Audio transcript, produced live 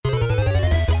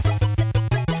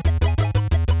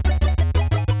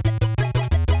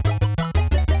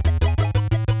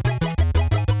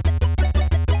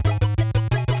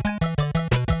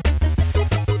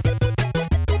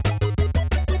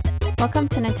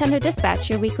Nintendo Dispatch,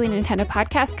 your weekly Nintendo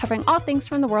podcast covering all things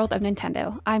from the world of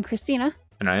Nintendo. I'm Christina.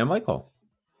 And I am Michael.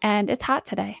 And it's hot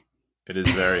today. It is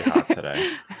very hot today.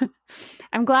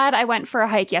 I'm glad I went for a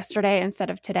hike yesterday instead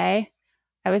of today.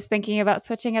 I was thinking about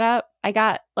switching it up. I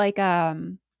got like a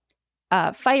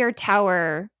fire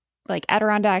tower, like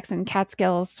Adirondacks and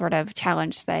Catskills sort of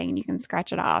challenge thing, and you can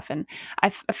scratch it off. And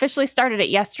I officially started it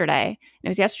yesterday. And it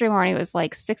was yesterday morning. It was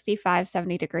like 65,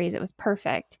 70 degrees. It was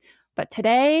perfect. But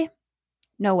today,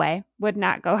 no way. Would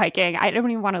not go hiking. I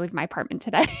don't even want to leave my apartment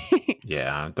today.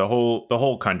 Yeah, the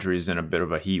whole country is in a bit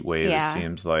of a heat wave, It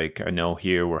seems like. I know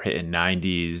here we're hitting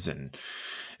 90s and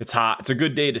it's hot. It's a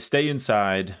good day to stay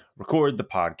inside, record the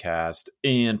podcast,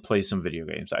 and play some video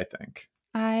games, I think.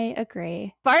 I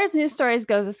agree. As far as news stories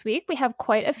goes this week, we have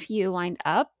quite a few lined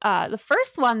up. The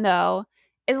first one, though,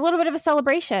 is a little bit of a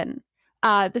celebration.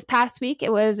 This past week,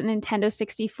 it was Nintendo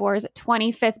 64's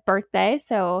 25th birthday.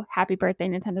 So happy birthday,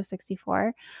 Nintendo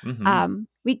 64. Mm-hmm.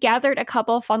 We gathered a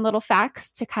couple of fun little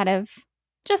facts to kind of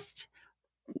just,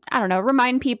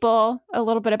 remind people a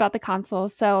little bit about the console.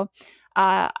 So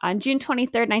on June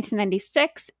 23rd,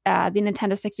 1996, the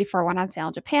Nintendo 64 went on sale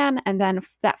in Japan. And then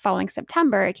that following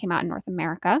September, it came out in North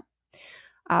America.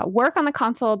 Work on the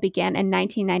console began in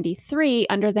 1993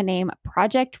 under the name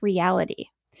Project Reality.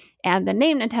 And the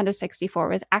name Nintendo 64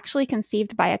 was actually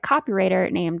conceived by a copywriter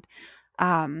named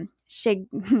Shigesato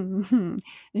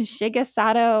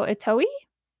Itoi.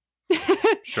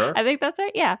 Sure. I think that's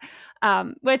right. Yeah.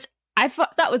 Which I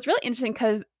thought was really interesting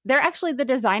because they're actually the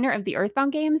designer of the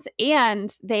Earthbound games,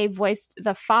 and they voiced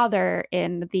the father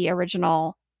in the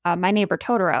original My Neighbor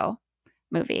Totoro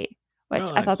movie,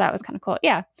 which I thought that was kind of cool.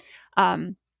 Yeah.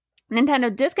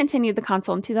 Nintendo discontinued the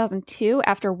console in 2002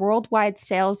 after worldwide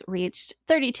sales reached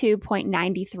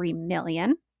 32.93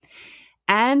 million,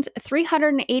 and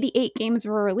 388 games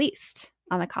were released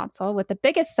on the console, with the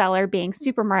biggest seller being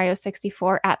Super Mario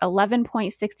 64 at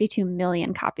 11.62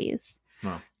 million copies.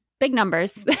 Wow. Big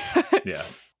numbers. Yeah.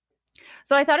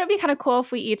 So I thought it'd be kind of cool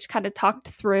if we each kind of talked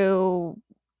through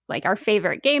like our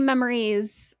favorite game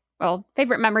memories,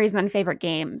 favorite memories and then favorite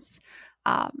games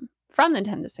from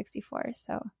Nintendo 64.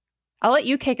 So I'll let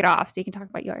you kick it off so you can talk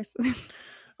about yours.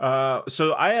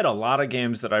 So I had a lot of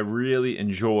games that I really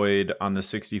enjoyed on the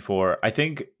 64. I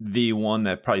think the one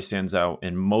that probably stands out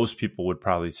and most people would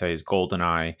probably say is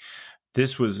GoldenEye.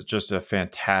 This was just a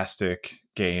fantastic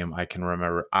game. I can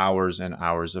remember hours and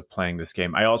hours of playing this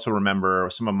game. I also remember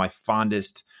some of my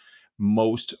fondest,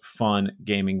 most fun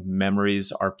gaming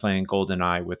memories are playing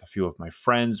GoldenEye with a few of my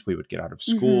friends. We would get out of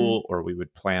school or we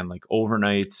would plan like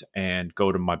overnights and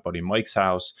go to my buddy Mike's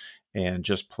house and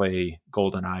just play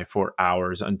GoldenEye for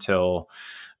hours until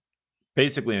we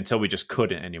just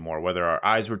couldn't anymore, whether our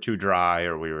eyes were too dry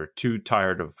or we were too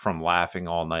tired from laughing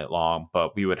all night long.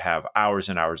 But we would have hours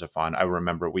and hours of fun. I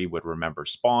remember we would remember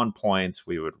spawn points.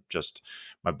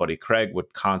 My buddy Craig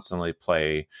would constantly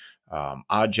play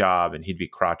Odd Job, and he'd be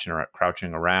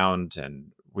crouching around,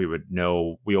 and we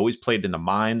always played in the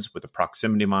mines with the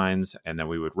proximity mines, and then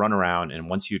we would run around, and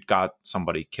once you'd got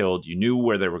somebody killed, you knew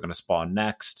where they were going to spawn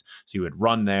next, so you would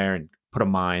run there and put a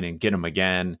mine and get them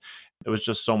again. It was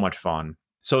just so much fun.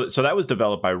 So that was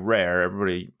developed by Rare.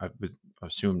 Everybody, I would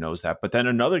assume, knows that. But then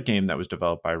another game that was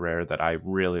developed by Rare that I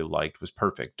really liked was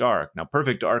Perfect Dark. Now,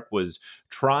 Perfect Dark was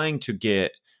trying to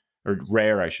get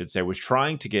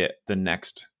the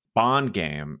next Bond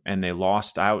game, and they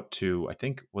lost out to, I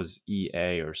think it was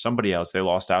EA or somebody else. They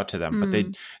lost out to them, but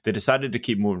they decided to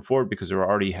keep moving forward because they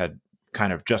already had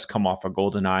kind of just come off a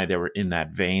GoldenEye. They were in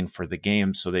that vein for the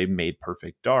game, so they made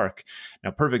Perfect Dark.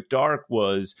 Now, Perfect Dark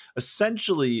was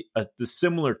essentially the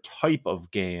similar type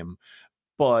of game,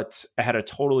 but it had a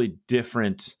totally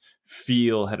different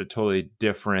feel, had a totally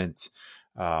different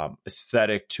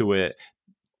aesthetic to it.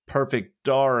 Perfect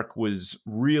Dark was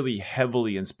really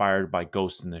heavily inspired by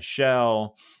Ghost in the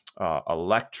Shell,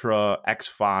 Elektra,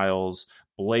 X-Files,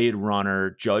 Blade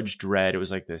Runner, Judge Dredd. It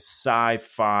was like this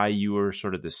sci-fi. You were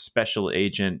sort of this special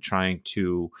agent trying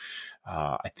to,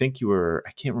 I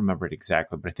can't remember it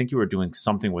exactly, but I think you were doing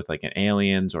something with like an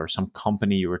aliens or some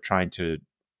company. You were trying to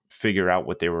figure out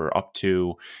what they were up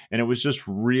to. And it was just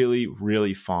really,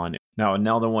 really fun. Now,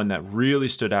 another one that really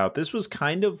stood out, this was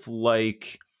kind of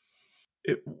like,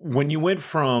 when you went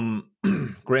from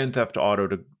Grand Theft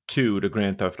Auto 2 to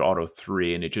Grand Theft Auto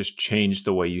 3, and it just changed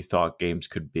the way you thought games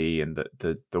could be and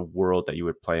the world that you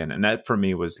would play in. And that for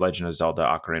me was Legend of Zelda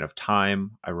Ocarina of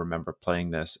Time. I remember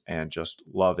playing this and just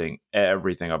loving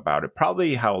everything about it.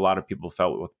 Probably how a lot of people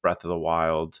felt with Breath of the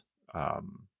Wild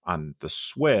on the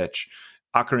Switch.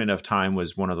 Ocarina of Time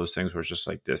was one of those things where it's just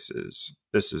like, this is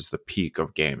the peak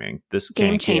of gaming. This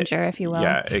game changer, if you will.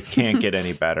 Yeah, it can't get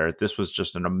any better. This was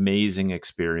just an amazing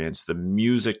experience. The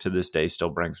music to this day still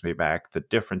brings me back. The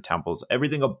different temples,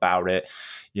 everything about it,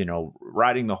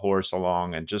 riding the horse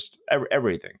along, and just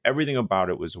everything about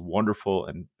it was wonderful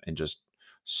and just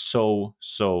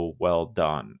so well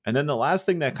done. And then the last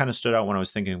thing that kind of stood out when I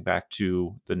was thinking back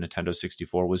to the Nintendo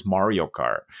 64 was Mario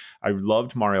Kart. I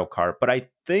loved Mario Kart, but I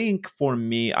think for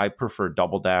me, I prefer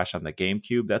Double Dash on the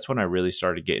GameCube. That's when I really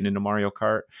started getting into Mario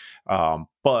Kart.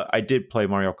 But I did play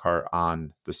Mario Kart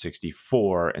on the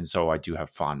 64, and so I do have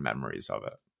fond memories of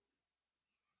it.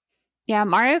 Yeah,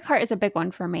 Mario Kart is a big one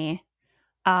for me.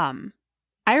 I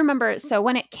remember, so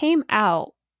when it came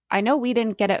out, I know we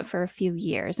didn't get it for a few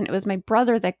years, and it was my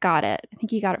brother that got it. I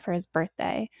think he got it for his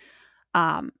birthday.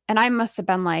 And I must have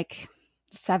been like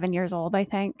 7 years old, I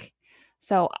think.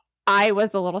 So I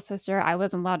was the little sister. I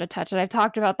wasn't allowed to touch it. I've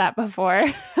talked about that before.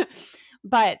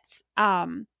 But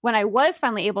when I was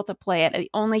finally able to play it, the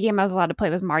only game I was allowed to play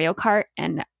was Mario Kart,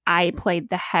 and I played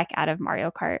the heck out of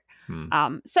Mario Kart.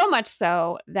 So much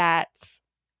so that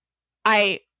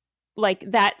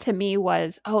that to me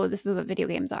was, oh, this is what video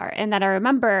games are. And then I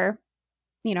remember,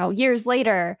 years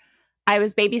later, I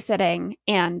was babysitting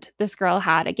and this girl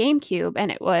had a GameCube,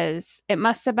 and it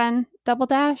must have been Double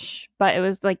Dash, but it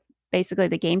was like basically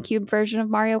the GameCube version of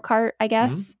Mario Kart, I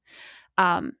guess.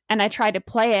 And I tried to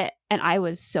play it, and I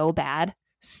was so bad.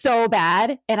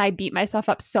 And I beat myself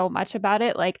up so much about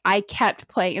it. Like, I kept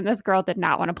playing, and this girl did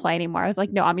not want to play anymore. I was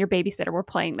like, no, I'm your babysitter. We're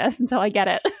playing this until I get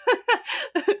it.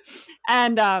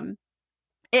 And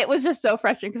it was just so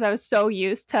frustrating because I was so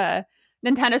used to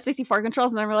Nintendo 64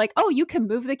 controls, and then we're like, oh, you can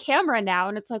move the camera now.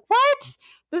 And it's like, what?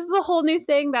 This is a whole new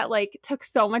thing that like took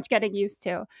so much getting used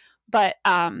to. But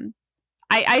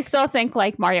I still think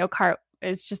like Mario Kart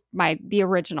is just the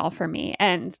original for me.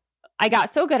 And I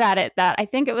got so good at it that I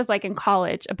think it was like in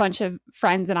college, a bunch of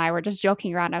friends and I were just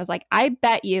joking around. I was like, I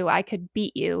bet you I could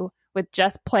beat you with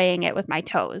just playing it with my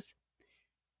toes.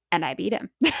 And I beat him.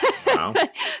 Wow.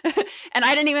 And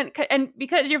I didn't even, and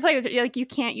because you're playing with, like, you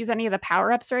can't use any of the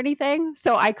power-ups or anything.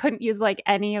 So I couldn't use like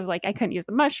any of I couldn't use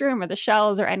the mushroom or the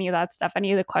shells or any of that stuff,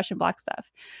 any of the question block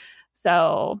stuff.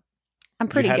 So I'm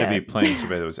pretty good. You had to be playing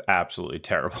somebody that was absolutely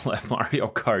terrible at Mario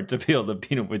Kart to be able to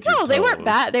beat him with your toes. No, they weren't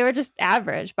bad. They were just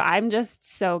average, but I'm just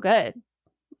so good.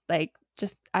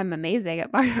 I'm amazing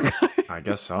at Mario Kart. I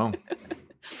guess so.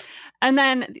 And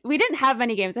then we didn't have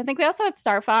many games. I think we also had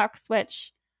Star Fox,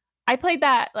 which I played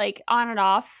that like on and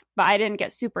off, but I didn't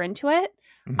get super into it.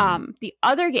 The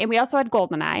other game, we also had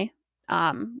GoldenEye,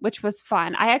 which was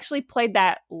fun. I actually played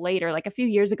that later, like a few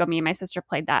years ago. Me and my sister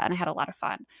played that, and I had a lot of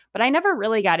fun. But I never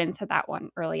really got into that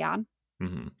one early on.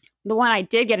 The one I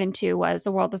did get into was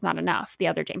The World Is Not Enough, the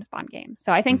other James Bond game.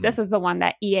 So I think this is the one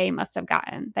that EA must have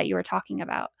gotten that you were talking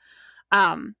about.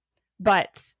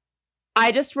 But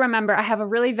I just remember, I have a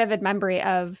really vivid memory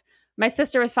of my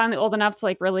sister was finally old enough to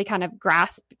like really kind of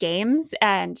grasp games.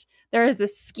 And there is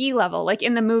this ski level, like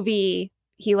in the movie,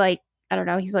 he like, I don't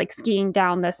know, he's like skiing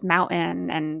down this mountain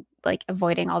and like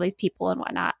avoiding all these people and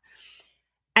whatnot.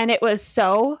 And it was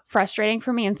so frustrating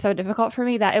for me and so difficult for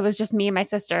me that it was just me and my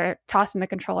sister tossing the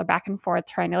controller back and forth,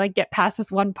 trying to like get past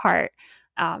this one part.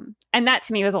 And that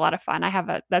to me was a lot of fun.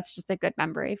 That's just a good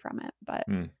memory from it. But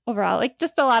overall, like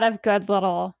just a lot of good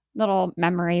little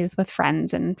memories with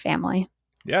friends and family.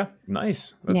 Yeah,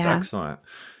 nice. That's excellent.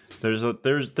 There's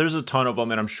a ton of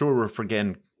them, and I'm sure we're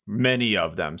forgetting many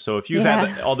of them. So if you've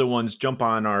had other ones, jump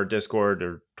on our Discord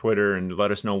or Twitter and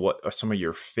let us know what some of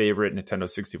your favorite Nintendo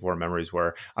 64 memories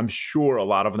were. I'm sure a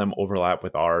lot of them overlap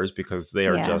with ours because they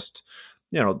are just,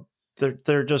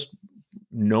 they're just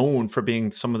known for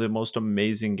being some of the most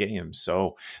amazing games.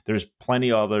 So there's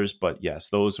plenty others, but yes,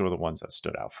 those are the ones that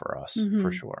stood out for us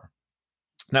for sure.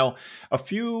 Now, a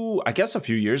few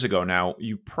years ago now,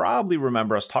 you probably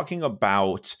remember us talking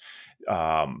about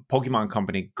Pokemon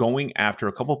Company going after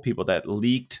a couple of people that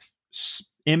leaked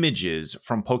images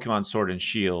from Pokemon Sword and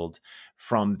Shield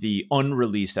from the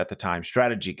unreleased at the time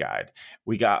strategy guide.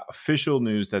 We got official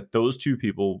news that those two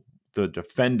people, the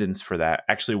defendants for that,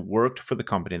 actually worked for the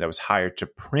company that was hired to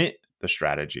print the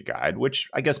strategy guide, which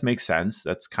I guess makes sense.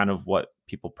 That's kind of what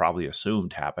people probably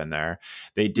assumed happened there.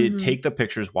 They did take the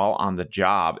pictures while on the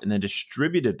job and then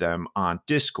distributed them on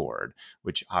Discord,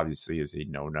 which obviously is a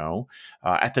no-no.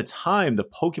 At the time, the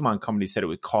Pokemon Company said it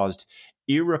would cause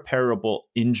irreparable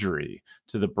injury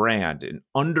to the brand and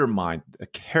undermine a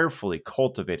carefully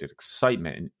cultivated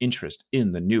excitement and interest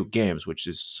in the new games, which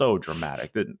is so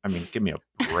dramatic. I mean, give me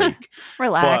a break.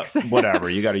 Relax. But whatever.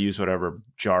 You got to use whatever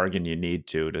jargon you need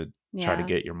to try to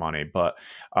get your money. But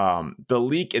the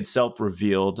leak itself revealed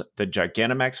revealed the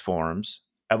Gigantamax forms,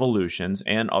 evolutions,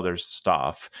 and other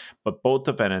stuff. But both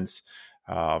defendants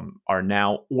are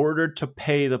now ordered to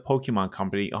pay the Pokemon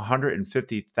Company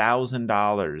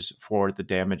 $150,000 for the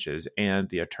damages and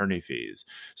the attorney fees.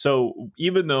 So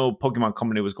even though Pokemon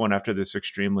Company was going after this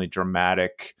extremely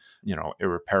dramatic,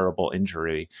 irreparable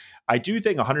injury, I do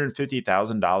think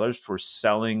 $150,000 for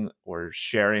selling or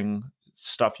sharing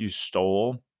stuff you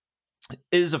stole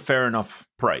is a fair enough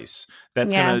price.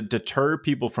 That's going to deter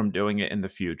people from doing it in the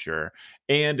future.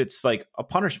 And it's like a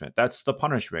punishment. That's the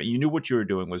punishment. You knew what you were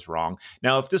doing was wrong.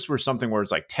 Now, if this were something where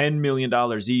it's like $10 million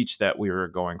each that we were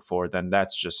going for, then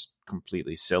that's just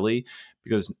completely silly,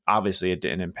 because obviously it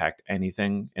didn't impact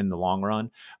anything in the long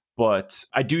run. But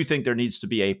I do think there needs to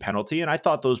be a penalty. And I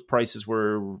thought those prices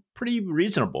were pretty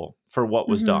reasonable for what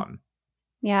was done.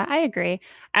 Yeah, I agree.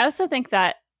 I also think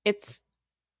that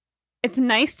it's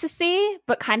nice to see,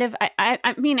 but kind of,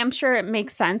 I mean, I'm sure it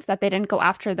makes sense that they didn't go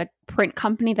after the print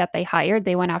company that they hired.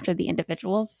 They went after the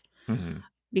individuals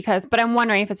but I'm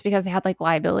wondering if it's because they had like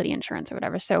liability insurance or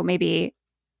whatever. So maybe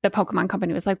the Pokemon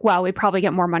Company was like, well, we'd probably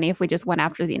get more money if we just went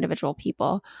after the individual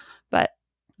people. But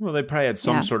well, they probably had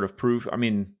some sort of proof. I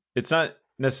mean, it's not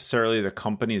necessarily the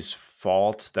company's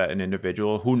fault that an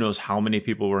individual, who knows how many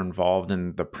people were involved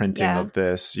in the printing of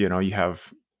this, you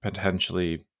have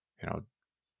potentially,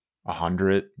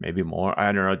 100, maybe more.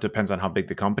 I don't know. It depends on how big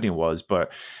the company was,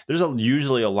 but there's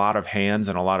usually a lot of hands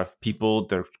and a lot of people.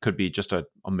 There could be just a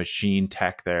machine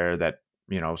tech there that,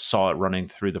 saw it running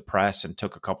through the press and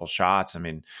took a couple shots. I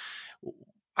mean,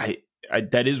 I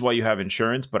that is why you have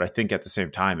insurance, but I think at the same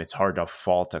time, it's hard to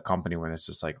fault a company when it's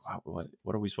just like,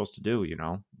 what are we supposed to do? We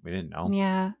didn't know.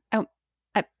 Yeah. Do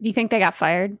you think they got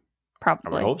fired? Probably.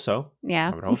 I would hope so.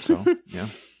 Yeah. I would hope so. Yeah.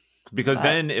 Because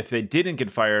then if they didn't get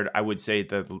fired, I would say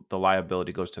that the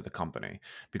liability goes to the company,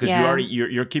 because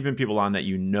you're keeping people on that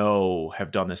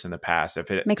have done this in the past.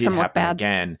 If it did happen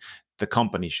again, the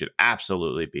company should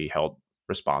absolutely be held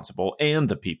responsible, and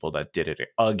the people that did it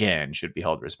again should be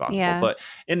held responsible. Yeah. But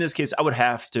in this case, I would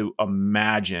have to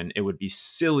imagine it would be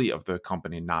silly of the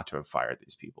company not to have fired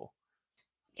these people.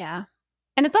 Yeah.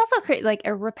 And it's also like a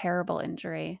repairable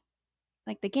injury.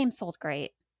 Like the game sold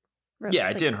great. Yeah,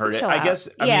 it didn't hurt it. I guess.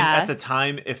 I mean, at the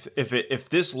time, if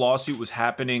this lawsuit was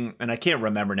happening, and I can't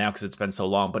remember now because it's been so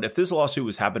long, but if this lawsuit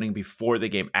was happening before the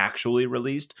game actually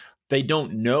released, they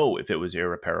don't know if it was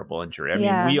irreparable injury. I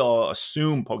mean, we all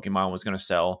assume Pokemon was going to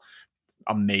sell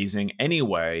amazing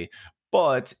anyway,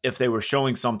 but if they were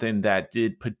showing something that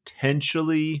did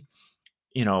potentially,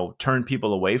 turn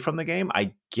people away from the game,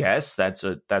 I guess that's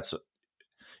a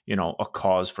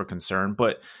cause for concern.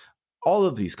 But all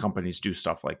of these companies do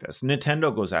stuff like this.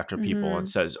 Nintendo goes after people and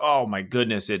says, "Oh my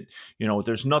goodness,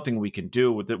 there's nothing we can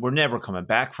do with it. We're never coming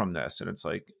back from this." And it's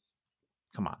like,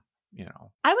 come on,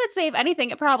 I would say if anything,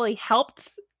 it probably helped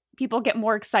people get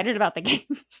more excited about the game.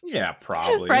 Yeah,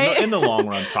 probably. Right? In the long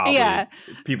run, probably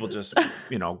people just,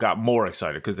 got more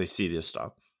excited because they see this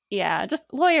stuff. Yeah,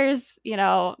 just lawyers,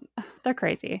 they're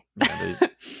crazy. Yeah,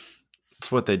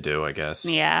 it's what they do, I guess.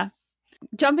 Yeah.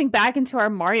 Jumping back into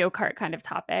our Mario Kart kind of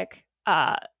topic.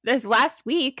 This last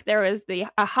week, there was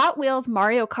a Hot Wheels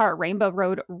Mario Kart Rainbow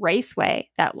Road Raceway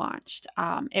that launched.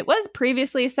 It was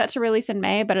previously set to release in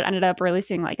May, but it ended up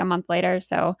releasing like a month later.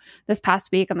 So this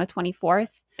past week on the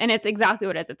 24th. And it's exactly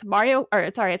what it is.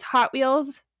 It's Hot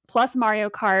Wheels plus Mario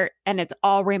Kart, and it's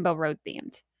all Rainbow Road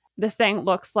themed. This thing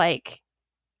looks like,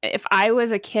 if I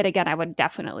was a kid again, I would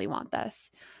definitely want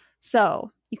this.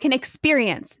 So you can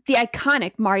experience the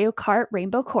iconic Mario Kart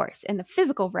Rainbow Course in the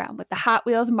physical realm with the Hot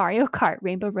Wheels Mario Kart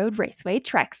Rainbow Road Raceway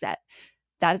track set.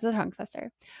 That is a tongue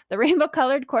twister. The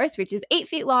rainbow-colored course reaches 8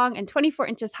 feet long and 24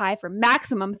 inches high for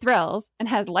maximum thrills, and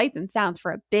has lights and sounds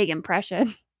for a big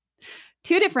impression.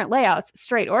 2 different layouts,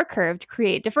 straight or curved,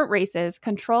 create different races,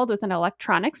 controlled with an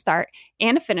electronic start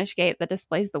and a finish gate that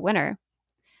displays the winner.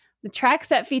 The track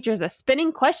set features a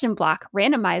spinning question block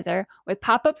randomizer with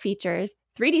pop-up features,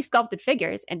 3D sculpted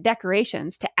figures, and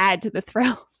decorations to add to the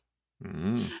thrills.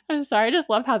 I'm sorry, I just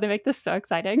love how they make this so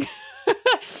exciting.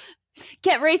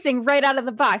 Get racing right out of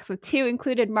the box with 2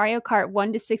 included Mario Kart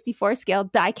 1/64 scale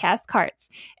die-cast karts,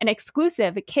 an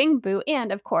exclusive King Boo,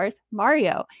 and, of course,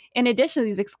 Mario. In addition to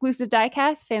these exclusive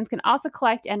die-casts, fans can also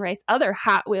collect and race other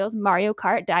Hot Wheels Mario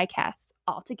Kart die-casts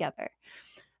all together.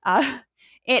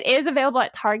 It is available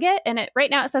at Target, and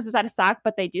right now it says it's out of stock,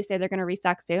 but they do say they're going to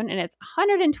restock soon, and it's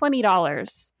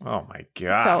 $120. Oh my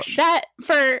gosh. So that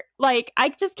for,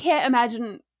 I just can't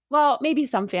imagine, well, maybe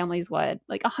some families would,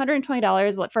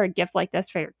 $120 for a gift like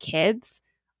this for your kids.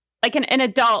 An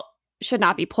adult should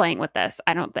not be playing with this,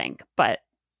 I don't think, but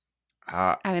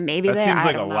I mean, maybe that seems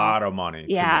like a know. lot of money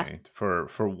to me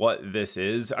for what this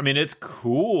is. I mean, it's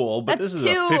cool, but this is a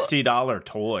 $50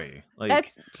 toy. Like,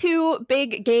 that's 2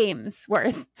 big games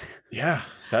worth. Yeah,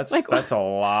 that's a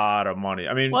lot of money.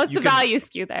 I mean, what's the value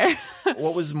skew there?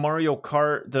 What was Mario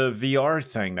Kart, the VR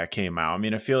thing that came out? I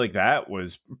mean, I feel like that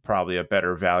was probably a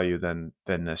better value than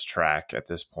this track at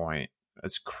this point.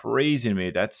 It's crazy to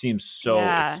me. That seems so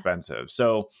expensive.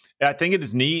 So I think it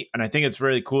is neat, and I think it's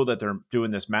really cool that they're doing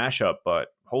this mashup. But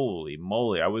holy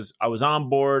moly, I was on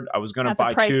board. I was going to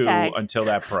buy 2 until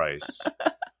that price.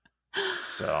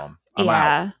 So I'm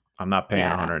out. I'm not paying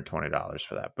 $120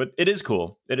 for that, but it is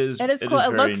cool. It is cool.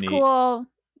 It looks neat. Cool.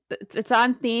 It's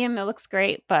on theme. It looks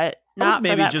great, but not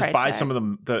maybe for that just price buy tag. some of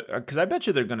them. Because I bet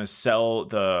you they're going to sell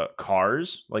the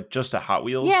cars, like just a Hot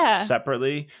Wheels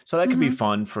separately. So that could be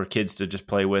fun for kids to just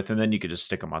play with. And then you could just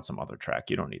stick them on some other track.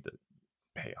 You don't need to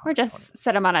pay. Or just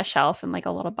set them on a shelf in like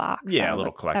a little box. Yeah, a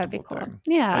little collectible thing.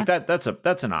 Yeah. Like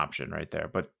that's an option right there.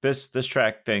 But this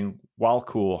track thing, while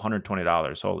cool,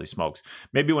 $120. Holy smokes.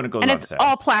 Maybe when it goes on sale. And it's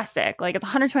all plastic. Like it's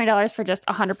 $120 for just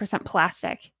 100%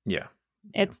 plastic. Yeah.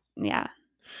 It's, crazy.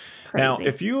 Now,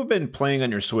 if you have been playing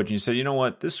on your Switch and you said, you know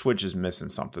what, this Switch is missing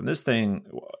something.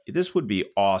 This would be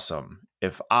awesome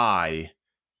if I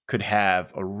could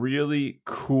have a really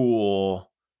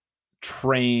cool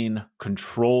train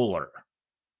controller.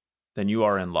 Then you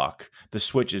are in luck. The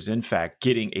Switch is, in fact,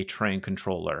 getting a train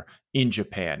controller in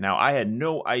Japan. Now, I had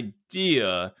no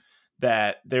idea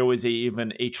that there was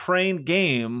even a train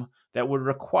game that would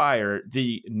require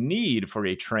the need for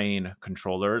a train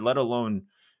controller, let alone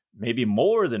maybe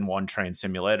more than one train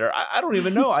simulator. I don't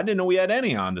even know. I didn't know we had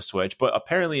any on the Switch, but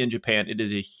apparently in Japan, it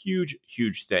is a huge,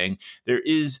 huge thing. There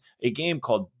is a game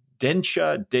called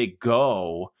Densha de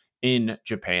Go in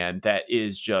Japan that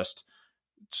is just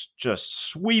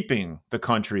sweeping the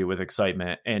country with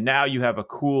excitement. And now you have a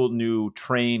cool new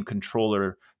train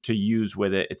controller to use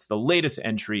with it. It's the latest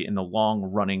entry in the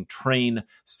long-running train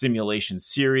simulation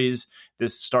series.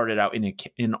 This started out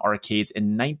in arcades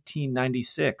in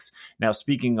 1996. Now,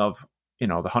 speaking of, the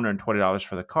 $120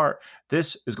 for the cart,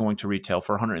 this is going to retail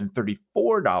for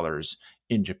 $134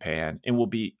 in Japan and will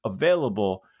be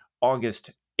available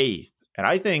August 8th. And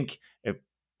I think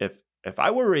if I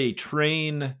were a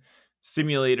train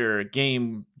simulator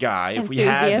game guy, if we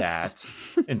had that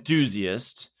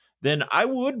enthusiast, then I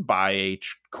would buy a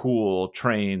cool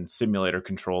train simulator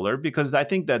controller because I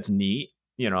think that's neat.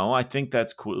 I think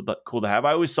that's cool to have.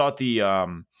 I always thought the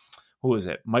who was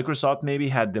it? Microsoft maybe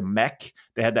had the mech.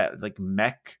 They had that like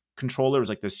mech controller. It was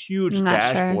like this huge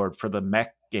dashboard for the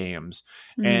mech games,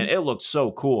 and it looked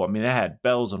so cool. I mean, it had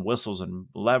bells and whistles and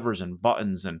levers and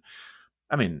buttons, and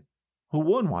I mean, who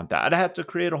wouldn't want that? I'd have to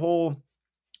create a whole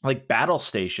like battle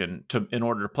station in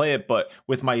order to play it. But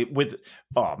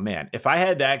oh man, if I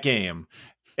had that game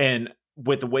and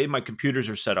with the way my computers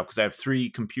are set up, because I have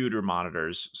 3 computer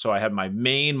monitors. So I have my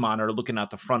main monitor looking out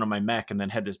the front of my mech and then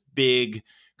had this big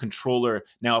controller.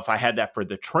 Now, if I had that for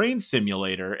the train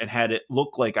simulator and had it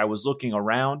look like I was looking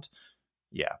around,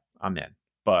 yeah, I'm in.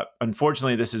 But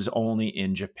unfortunately, this is only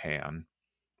in Japan.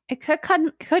 It could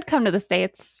come to the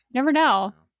States. You never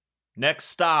know. Next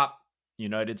stop,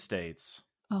 United States.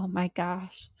 Oh my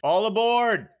gosh. All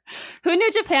aboard. Who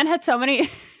knew Japan had so many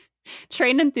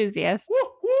train enthusiasts?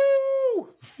 Woo-hoo!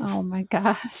 Oh my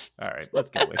gosh. All right, let's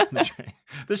get away from the train.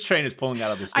 This train is pulling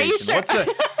out of the station. Are you sure?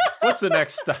 What's the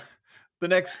next stop? The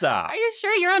next stop. Are you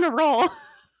sure you're on a roll?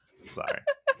 Sorry.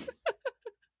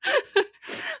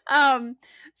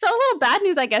 So a little bad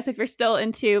news, I guess, if you're still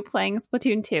into playing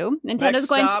Splatoon 2. Nintendo's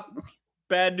going stop.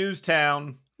 Bad News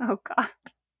Town. Oh god.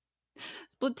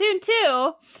 Splatoon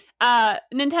 2,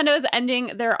 Nintendo is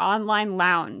ending their online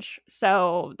lounge.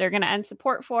 So they're going to end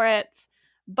support for it.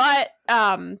 But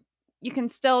you can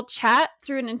still chat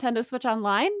through Nintendo Switch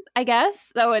Online, I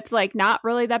guess. Though it's like not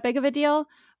really that big of a deal.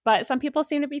 But some people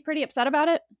seem to be pretty upset about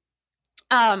it.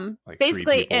 Like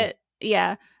basically,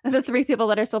 the 3 people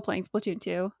that are still playing Splatoon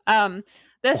 2.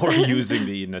 Or using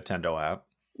the Nintendo app.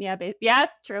 Yeah,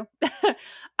 true.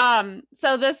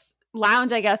 So this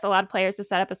lounge, I guess, allowed players to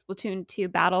set up a Splatoon 2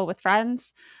 battle with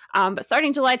friends. But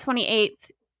starting July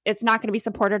 28th, it's not going to be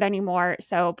supported anymore.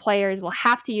 So players will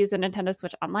have to use the Nintendo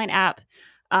Switch Online app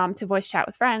to voice chat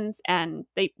with friends. And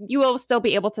you will still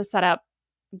be able to set up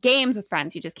games with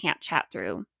friends. You just can't chat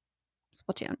through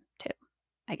Splatoon 2,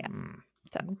 I guess.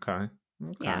 So Okay.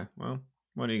 Yeah. Well,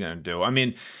 what are you going to do? I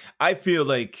mean, I feel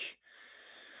like...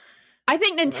 I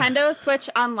think Nintendo Switch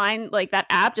Online, like that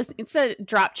app, just needs to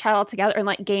drop chat altogether and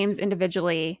let games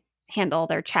individually handle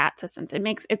their chat systems.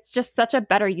 It's just such a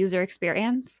better user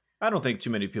experience. I don't think too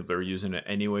many people are using it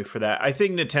anyway for that. I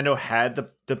think Nintendo had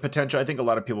the potential. I think a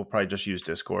lot of people probably just use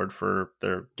Discord for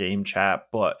their game chat,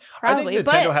 but Probably, I think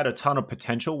Nintendo had a ton of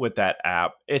potential with that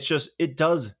app. It's just, it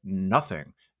does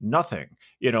nothing. Nothing.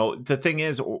 The thing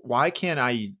is, why can't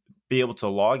I be able to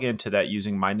log into that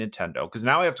using my Nintendo? Because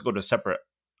now I have to go to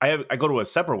I go to a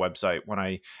separate website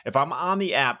if I'm on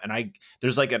the app and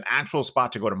there's like an actual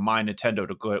spot to go to my Nintendo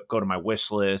to go to my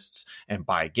wish lists and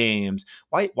buy games.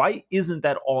 Why isn't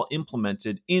that all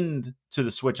implemented into the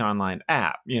Switch Online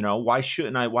app? Why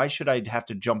should I have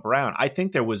to jump around? I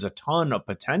think there was a ton of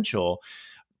potential,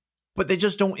 but they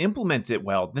just don't implement it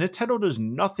well. The Nintendo does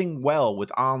nothing well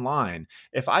with online.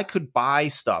 If I could buy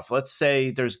stuff, let's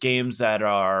say there's games that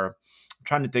are, I'm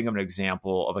trying to think of an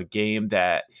example of a game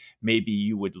that maybe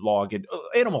you would log in.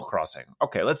 Animal Crossing.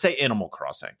 Okay, let's say Animal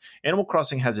Crossing. Animal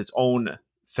Crossing has its own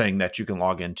thing that you can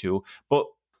log into, but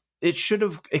it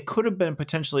could have been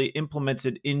potentially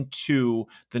implemented into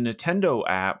the Nintendo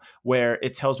app where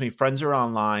it tells me friends are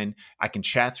online. I can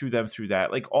chat through them through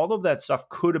that. Like, all of that stuff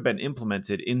could have been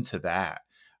implemented into that.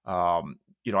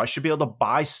 I should be able to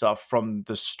buy stuff from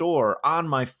the store on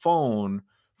my phone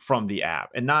from the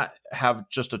app and not have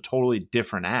just a totally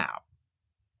different app.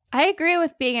 I agree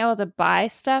with being able to buy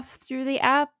stuff through the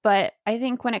app, but I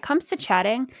think when it comes to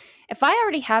chatting, if I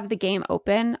already have the game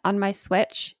open on my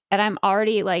Switch and I'm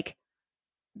already like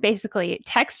basically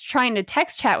trying to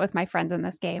text chat with my friends in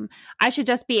this game, I should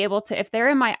just be able to, if they're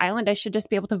in my island, I should just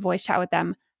be able to voice chat with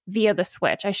them via the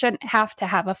Switch. I shouldn't have to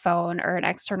have a phone or an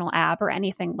external app or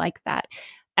anything like that.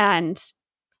 And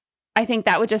I think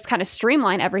that would just kind of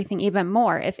streamline everything even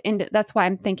more. That's why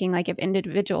I'm thinking, like, if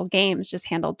individual games just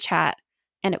handled chat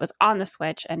and it was on the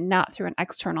Switch and not through an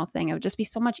external thing, it would just be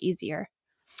so much easier.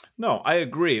 No, I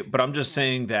agree, but I'm just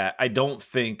saying that I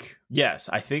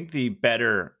think the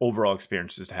better overall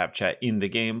experience is to have chat in the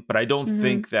game, but I don't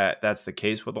think that that's the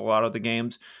case with a lot of the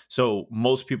games. So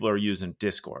most people are using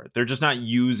Discord. They're just not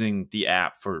using the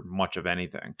app for much of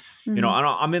anything.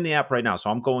 I'm in the app right now,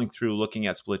 so I'm going through looking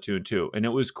at Splatoon 2, and it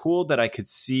was cool that I could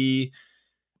see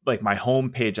like my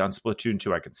homepage on Splatoon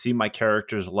 2. I can see my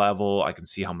character's level. I can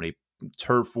see how many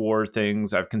turf war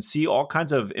things. I can see all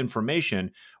kinds of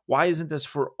information. Why isn't this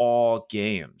for all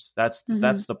games? That's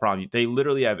the problem. They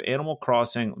literally have Animal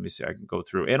Crossing. Let me see. I can go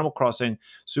through Animal Crossing,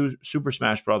 Super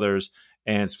Smash Brothers,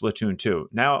 and Splatoon 2.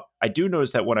 Now, I do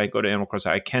notice that when I go to Animal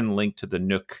Crossing, I can link to the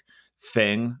Nook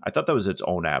thing. I thought that was its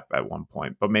own app at one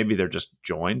point, but maybe they're just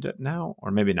joined it now,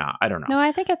 or maybe not. I don't know. No,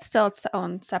 I think it's still its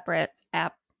own separate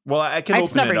app. Well, I can. I've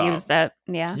just never used it.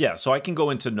 Yeah. Yeah. So I can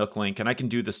go into Nook Link and I can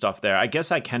do the stuff there. I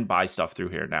guess I can buy stuff through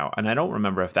here now, and I don't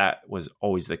remember if that was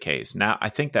always the case. Now I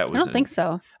think that was. I don't think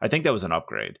so. I think that was an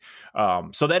upgrade.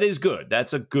 So that is good.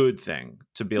 That's a good thing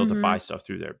to be able to buy stuff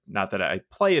through there. Not that I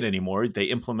play it anymore. They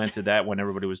implemented that when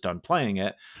everybody was done playing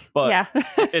it, but yeah.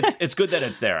 it's good that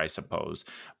it's there, I suppose.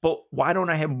 But why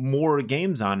don't I have more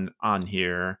games on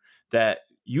here that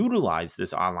utilize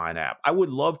this online app? I would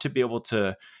love to be able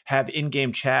to have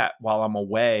in-game chat while I'm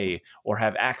away, or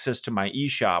have access to my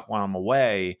eShop while I'm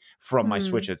away from my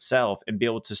Switch itself, and be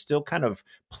able to still kind of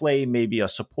play maybe a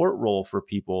support role for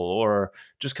people, or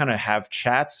just kind of have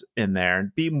chats in there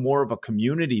and be more of a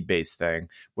community-based thing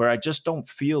where I just don't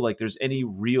feel like there's any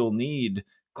real need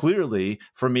clearly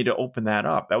for me to open that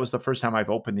up. That was the first time I've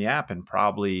opened the app in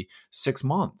probably 6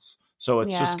 months. So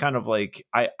it's just kind of like,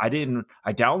 I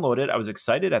downloaded it. I was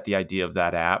excited at the idea of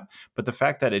that app, but the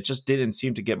fact that it just didn't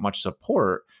seem to get much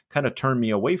support kind of turned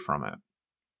me away from it.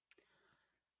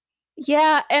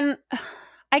 Yeah. And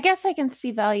I guess I can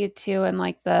see value too in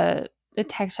like the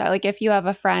text chat. Like if you have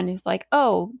a friend who's like,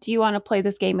 oh, do you want to play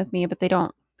this game with me? But they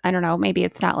don't, I don't know, maybe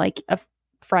it's not like a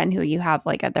friend who you have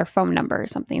like their phone number or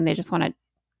something. They just want to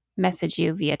message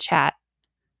you via chat.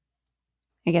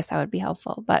 I guess that would be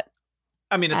helpful, but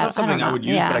I mean, it's not something I would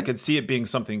use, but I could see it being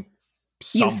something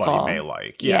somebody useful. May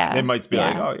like. Yeah. They might be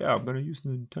like, oh, yeah, I'm going to use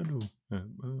Nintendo.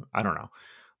 I don't know.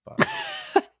 But,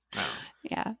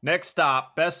 yeah. Next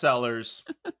stop, bestsellers.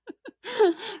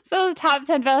 So the top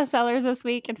 10 bestsellers this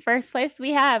week. In first place,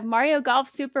 we have Mario Golf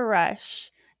Super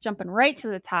Rush, jumping right to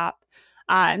the top.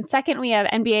 And second, we have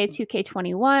NBA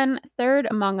 2K21. Third,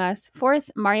 Among Us.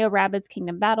 Fourth, Mario Rabbids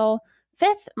Kingdom Battle.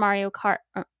 Fifth, Mario Kart,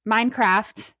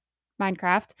 Minecraft.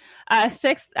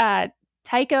 Sixth,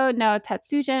 Taiko no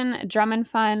Tatsujin, Drum and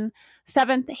Fun.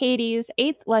 Seventh, Hades.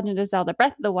 Eighth, Legend of Zelda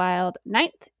Breath of the Wild.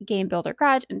 Ninth, Game Builder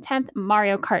Garage. And 10th,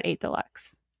 Mario Kart 8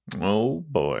 Deluxe. Oh,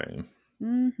 boy.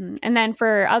 Mm-hmm. And then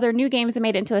for other new games that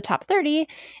made it into the top 30,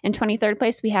 in 23rd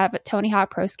place, we have Tony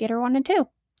Hawk Pro Skater 1 and 2.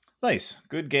 Nice.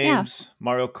 Good games. Yeah.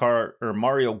 Mario Kart or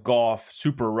Mario Golf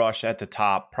Super Rush at the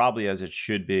top, probably as it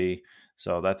should be.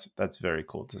 So that's very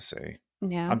cool to see.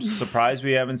 Yeah. I'm surprised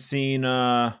we haven't seen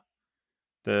the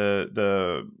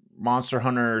Monster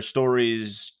Hunter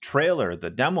Stories trailer, the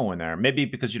demo in there. Maybe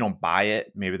because you don't buy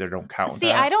it, maybe they don't count.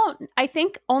 See, I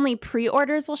think only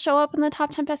pre-orders will show up in the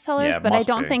top 10 bestsellers, but I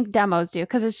don't think demos do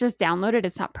because it's just downloaded,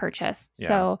 it's not purchased. Yeah,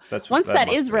 so once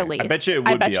that is released, I bet you it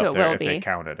would be up there if they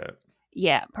counted it.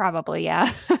 Yeah, probably,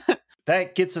 yeah.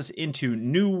 That gets us into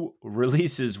new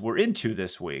releases we're into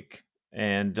this week.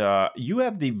 And you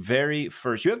have the very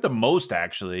first, you have the most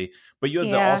actually, but you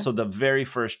have also the very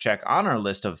first check on our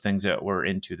list of things that we're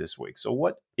into this week. So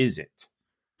what is it?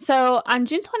 So on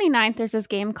June 29th, there's this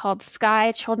game called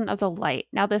Sky Children of the Light.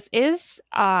 Now this is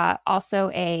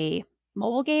also a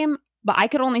mobile game, but I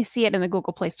could only see it in the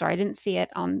Google Play Store. I didn't see it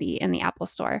in the Apple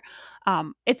Store.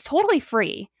 It's totally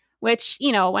free. Which,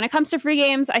 when it comes to free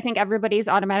games, I think everybody's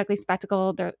automatically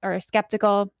skeptical. They're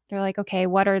like, okay,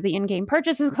 what are the in-game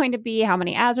purchases going to be? How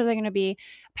many ads are there going to be?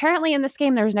 Apparently in this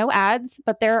game, there's no ads,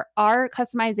 but there are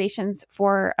customizations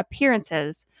for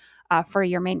appearances for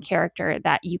your main character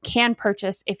that you can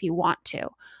purchase if you want to.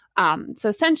 So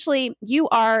essentially, you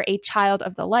are a child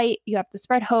of the light. You have to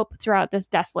spread hope throughout this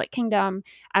desolate kingdom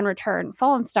and return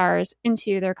fallen stars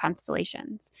into their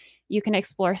constellations. You can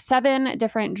explore 7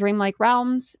 different dreamlike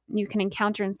realms. You can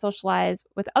encounter and socialize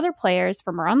with other players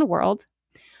from around the world.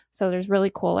 So there's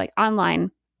really cool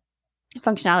online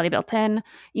functionality built in.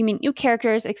 You meet new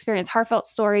characters, experience heartfelt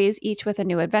stories, each with a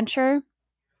new adventure.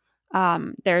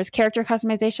 There's character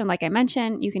customization, like I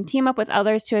mentioned. You can team up with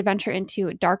others to adventure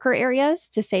into darker areas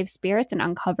to save spirits and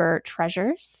uncover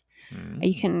treasures.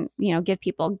 You can, give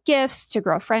people gifts to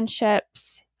grow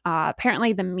friendships.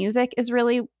 Apparently, the music is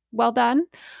really well done.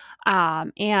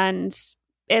 And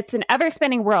it's an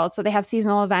ever-expanding world, so they have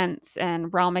seasonal events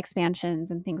and realm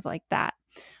expansions and things like that.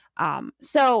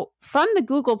 So from the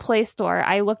Google Play Store,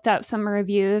 I looked up some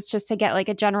reviews just to get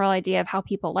a general idea of how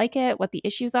people like it, what the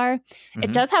issues are. Mm-hmm.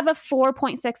 It does have a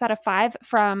 4.6 out of 5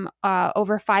 from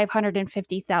over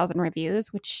 550,000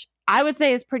 reviews, which I would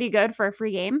say is pretty good for a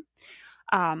free game.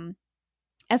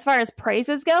 As far as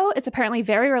praises go, it's apparently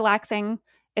very relaxing.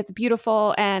 It's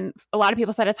beautiful. And a lot of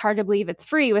people said it's hard to believe it's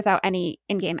free without any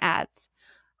in-game ads.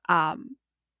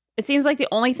 It seems like the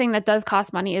only thing that does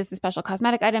cost money is the special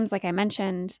cosmetic items, like I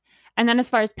mentioned. And then as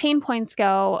far as pain points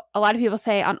go, a lot of people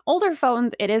say on older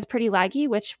phones, it is pretty laggy,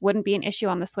 which wouldn't be an issue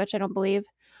on the Switch, I don't believe.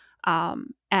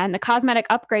 And the cosmetic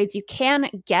upgrades you can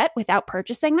get without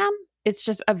purchasing them. It's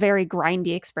just a very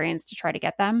grindy experience to try to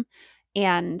get them.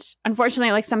 And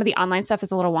unfortunately, some of the online stuff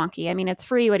is a little wonky. I mean, it's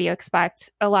free. What do you expect?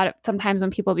 Sometimes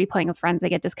when people be playing with friends, they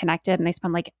get disconnected and they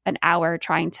spend an hour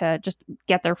trying to just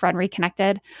get their friend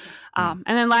reconnected. And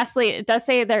then lastly, it does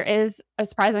say there is a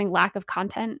surprising lack of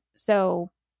content.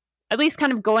 So at least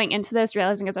kind of going into this,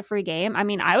 realizing it's a free game. I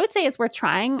mean, I would say it's worth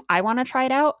trying. I want to try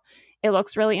it out. It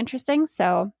looks really interesting.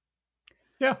 So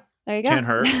yeah, there you go. Can't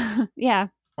hurt. Yeah.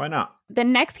 Why not? The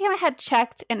next game I had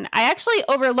checked, and I actually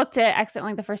overlooked it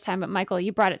accidentally the first time, but Michael,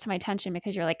 you brought it to my attention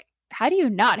because you're like, how do you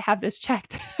not have this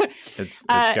checked? It's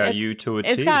got you to a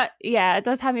T. It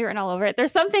does have me written all over it.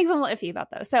 There's some things I'm a little iffy about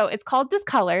though. So it's called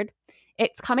Discolored.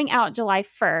 It's coming out July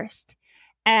 1st.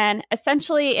 And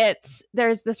essentially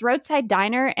there's this roadside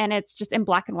diner and it's just in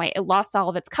black and white. It lost all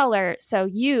of its color. So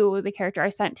you, the character, are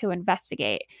sent to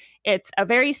investigate. It's a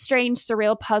very strange,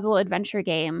 surreal puzzle adventure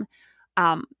game.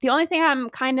 The only thing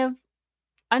I'm kind of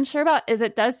unsure about is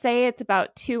it does say it's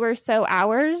about 2 or so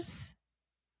hours.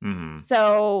 Mm-hmm.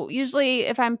 So usually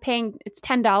if I'm paying, it's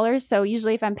 $10. So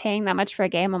usually if I'm paying that much for a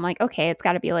game, I'm like, okay, it's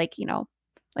got to be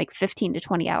 15 to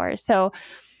 20 hours. So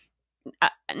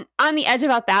on the edge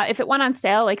about that, if it went on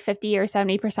sale 50 or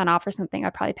 70% off or something,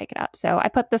 I'd probably pick it up. So I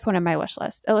put this one in my wish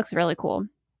list. It looks really cool.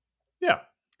 Yeah.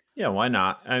 Yeah, why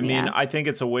not? I mean, I think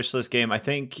it's a wish list game. I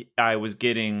think I was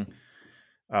getting...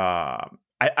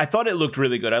 I thought it looked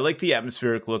really good. I like the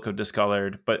atmospheric look of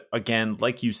Discolored, but again,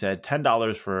 like you said,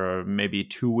 $10 for maybe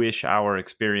 2-ish hour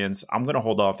experience. I'm going to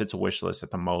hold off. It's a wish list at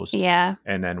the most. Yeah.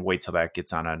 And then wait till that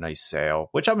gets on a nice sale,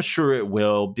 which I'm sure it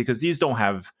will, because these don't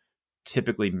have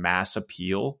typically mass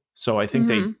appeal. So I think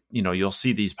they, you'll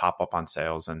see these pop up on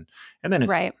sales and then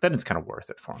it's kind of worth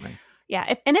it for me. Yeah.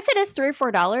 If it is $3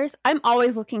 or $4, I'm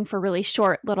always looking for really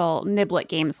short little niblet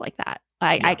games like that.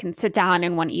 I can sit down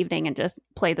in one evening and just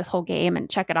play this whole game and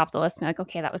check it off the list and be like,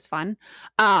 okay, that was fun.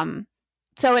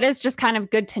 So it is just kind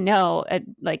of good to know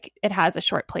it has a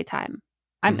short play time.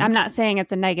 I'm not saying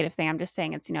it's a negative thing. I'm just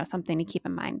saying it's, something to keep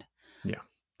in mind. Yeah,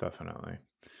 definitely.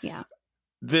 Yeah.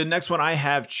 The next one I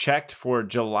have checked for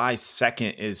July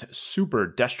 2nd is Super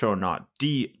Destronaut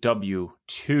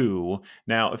DW2.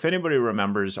 Now, if anybody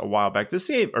remembers a while back, this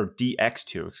game, or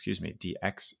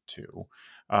DX2,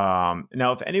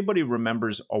 Now, if anybody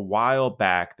remembers a while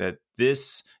back that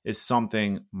this is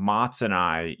something Mats and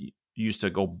I used to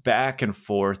go back and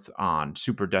forth on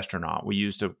Super Destronaut. We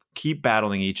used to keep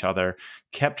battling each other,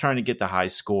 kept trying to get the high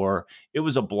score. It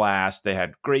was a blast. They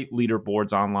had great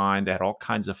leaderboards online. They had all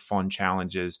kinds of fun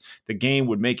challenges. The game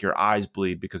would make your eyes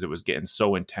bleed because it was getting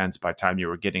so intense by the time you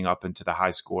were getting up into the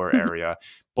high score area.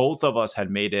 Both of us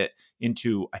had made it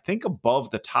into, I think, above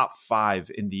the top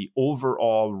 5 in the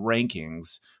overall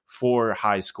rankings for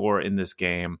high score in this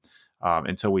game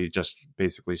until we just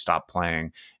basically stopped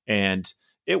playing. And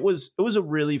it was a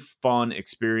really fun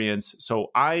experience. So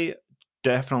I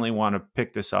definitely want to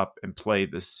pick this up and play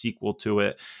the sequel to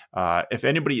it. If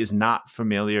anybody is not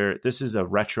familiar, this is a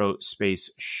retro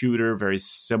space shooter, very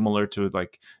similar to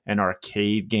like an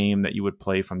arcade game that you would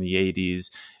play from the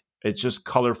 80s. It's just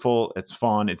colorful. It's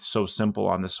fun. It's so simple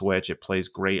on the Switch. It plays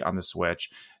great on the Switch.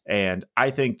 And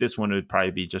I think this one would probably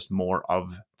be just more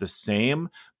of the same,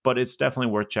 but it's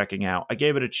definitely worth checking out. I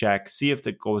gave it a check, see if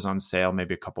it goes on sale,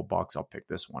 maybe a couple bucks. I'll pick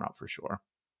this one up for sure.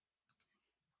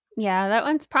 Yeah, that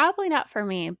one's probably not for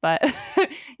me, but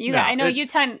I know you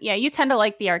tend to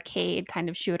like the arcade kind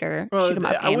of shoot 'em up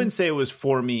games. I wouldn't say it was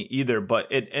for me either, but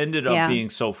it ended up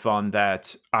being so fun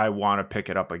that I want to pick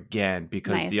it up again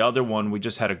because the other one, we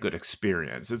just had a good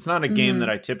experience. It's not a game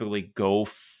that I typically go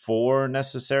for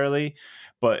necessarily,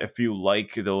 but if you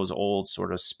like those old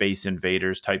sort of Space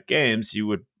Invaders type games, you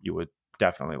would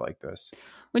definitely like this.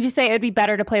 Would you say it would be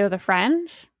better to play with a friend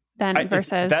than versus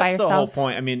by yourself? That's the whole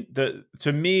point. I mean,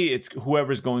 to me, it's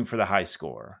whoever's going for the high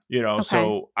score, Okay.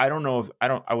 So I don't know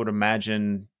I would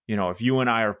imagine, if you and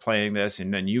I are playing this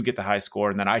and then you get the high score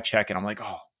and then I check and I'm like,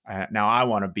 oh, now I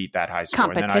want to beat that high score.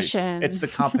 Competition. And then it's the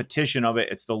competition of it.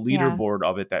 It's the leaderboard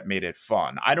of it that made it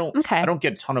fun. I don't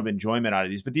get a ton of enjoyment out of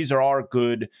these, but these are all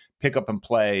good pick up and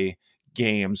play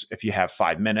games if you have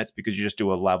 5 minutes because you just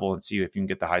do a level and see if you can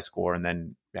get the high score. And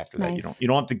then after that, you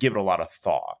don't have to give it a lot of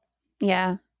thought.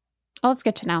 Yeah. Oh, it's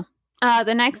good to know.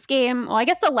 The next game, I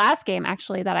guess the last game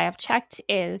actually that I have checked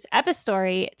is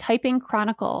Epistory Typing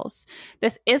Chronicles.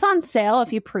 This is on sale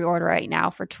if you pre-order right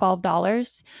now for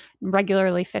 $12,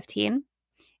 regularly $15.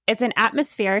 It's an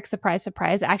atmospheric, surprise,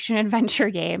 surprise, action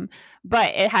adventure game,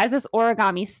 but it has this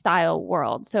origami style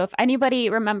world. So if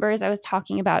anybody remembers, I was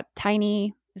talking about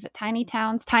Tiny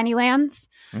Towns, Tiny Lands,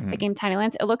 the game Tiny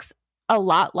Lands. It looks a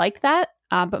lot like that,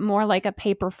 but more like a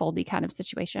paper foldy kind of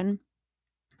situation.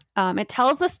 It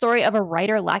tells the story of a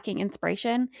writer lacking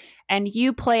inspiration, and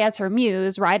you play as her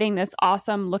muse, riding this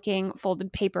awesome-looking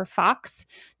folded paper fox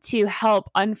to help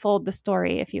unfold the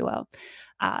story, if you will.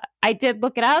 I did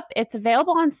look it up. It's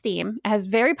available on Steam. It has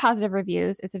very positive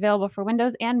reviews. It's available for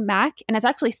Windows and Mac, and it's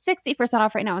actually 60%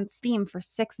 off right now on Steam for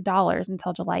 $6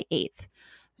 until July 8th.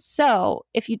 So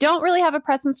if you don't really have a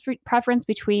preference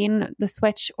between the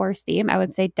Switch or Steam, I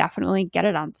would say definitely get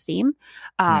it on Steam.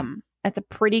 That's a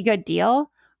pretty good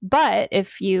deal. But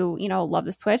if you, love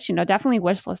the Switch, definitely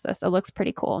wishlist this. It looks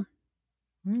pretty cool.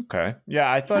 Okay.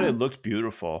 Yeah, I thought it looked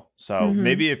beautiful. So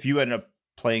maybe if you end up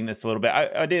playing this a little bit,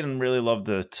 I didn't really love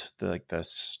the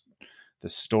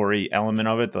story element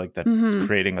of it, like the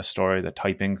creating a story, the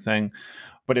typing thing.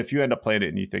 But if you end up playing it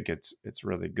and you think it's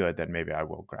really good, then maybe I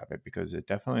will grab it because it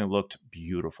definitely looked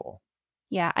beautiful.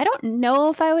 Yeah, I don't know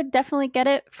if I would definitely get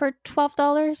it for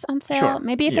 $12 on sale. Sure.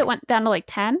 Maybe if it went down to like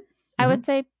 10, I would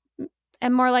say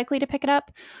I'm more likely to pick it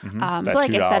up. But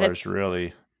like I said, it's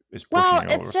really is pushing it over.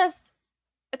 It's just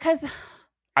because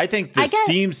I think the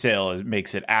Steam sale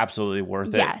makes it absolutely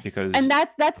worth it because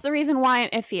that's the reason why I'm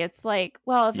iffy. It's like,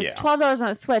 well, if it's $12 on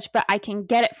the Switch, but I can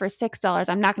get it for $6,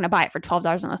 I'm not going to buy it for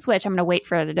 $12 on the Switch. I'm going to wait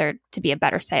for there to be a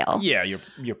better sale. Yeah,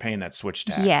 you're paying that Switch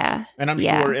tax. Yeah, and I'm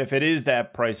sure if it is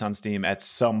that price on Steam, at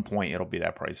some point it'll be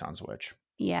that price on Switch.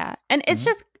 Yeah, and it's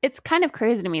just it's kind of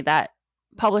crazy to me that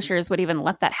publishers would even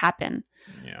let that happen.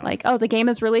 Yeah. Like, oh, the game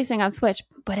is releasing on Switch,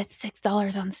 but it's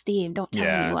 $6 on Steam. Don't tell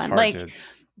anyone.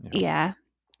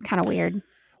 Kind of weird.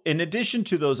 In addition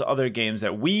to those other games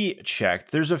that we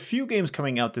checked, there's a few games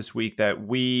coming out this week that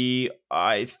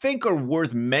I think are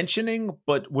worth mentioning,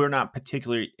 but we're not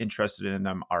particularly interested in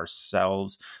them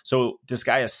ourselves. So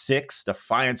Disgaea 6,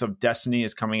 Defiance of Destiny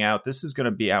is coming out. This is going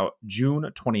to be out June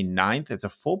 29th. It's a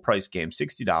full price game,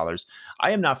 $60.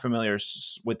 I am not familiar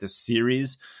with the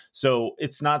series, so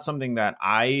it's not something that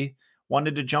I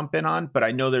wanted to jump in on, but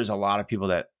I know there's a lot of people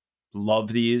that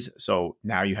love these. So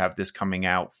now you have this coming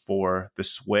out for the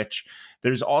Switch.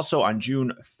 There's also on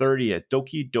June 30th,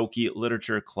 Doki Doki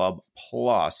Literature Club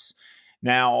Plus.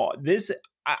 Now,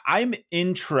 I'm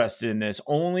interested in this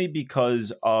only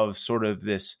because of sort of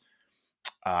this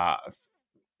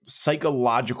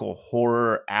psychological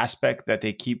horror aspect that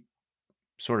they keep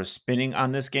sort of spinning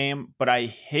on this game, but I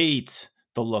hate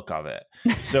the look of it.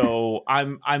 So I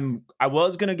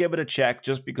was gonna give it a check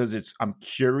just because I'm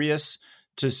curious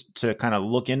to kind of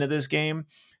look into this game,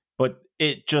 but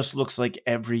it just looks like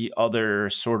every other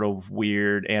sort of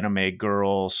weird anime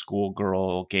girl,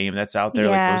 schoolgirl game that's out there,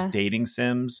 like those dating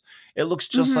sims. It looks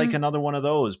just like another one of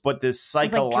those, but this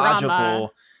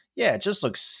psychological, it just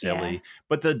looks silly. Yeah.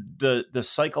 But the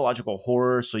psychological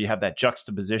horror, so you have that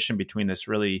juxtaposition between this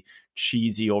really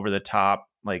cheesy, over the top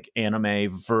like anime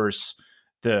versus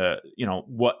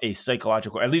what a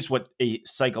psychological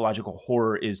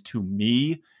horror is to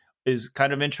me is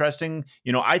kind of interesting.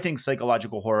 I think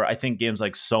psychological horror, I think games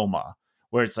like Soma,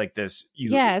 where it's like this.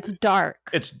 It's dark.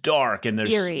 It's dark, and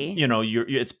there's eerie.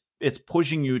 It's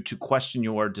pushing you to question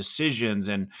your decisions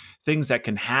and things that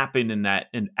can happen in that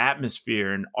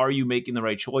atmosphere. And are you making the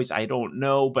right choice? I don't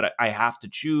know, but I have to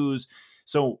choose.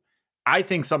 So I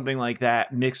think something like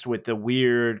that mixed with the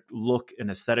weird look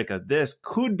and aesthetic of this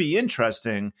could be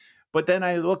interesting. But then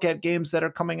I look at games that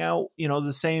are coming out,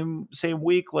 the same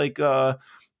week, like what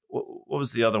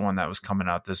was the other one that was coming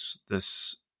out?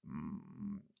 This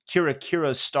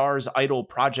Kira Stars Idol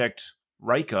Project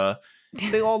Rika.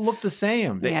 They all look the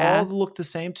Same. They all look the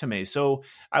same to me. So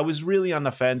I was really on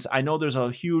the fence. I know there's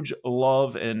a huge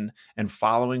love and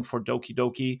following for Doki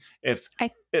Doki.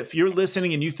 If you're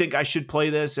listening and you think I should play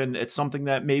this and it's something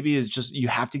that maybe is just, you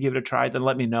have to give it a try, then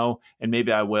let me know and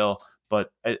maybe I will. But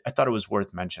I thought it was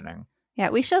worth mentioning.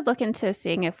 Yeah, we should look into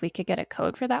seeing if we could get a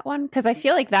code for that one, because I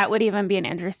feel like that would even be an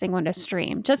interesting one to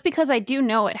stream, just because I do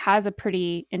know it has a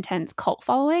pretty intense cult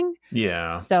following.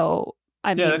 Yeah. So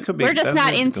I mean, we're just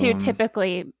not into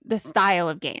typically the style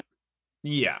of game.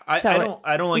 Yeah, I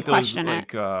don't like those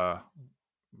like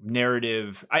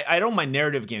narrative. I don't mind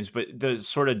narrative games, but the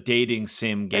sort of dating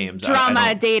sim games,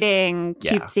 drama, dating,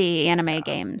 cutesy anime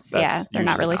games. Yeah, they're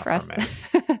not really for us.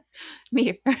 Me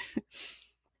either.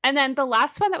 And then the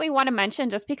last one that we want to mention,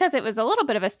 just because it was a little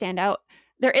bit of a standout,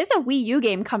 there is a Wii U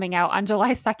game coming out on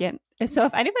July 2nd. So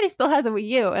if anybody still has a Wii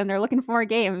U and they're looking for more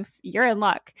games, you're in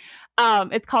luck.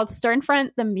 It's called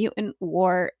Sternfront: The Mutant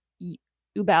War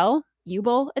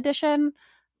Ubel Edition.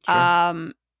 Sure.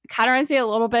 Kind of reminds me a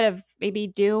little bit of maybe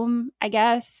Doom, I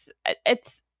guess.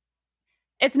 It's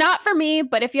not for me,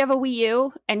 but if you have a Wii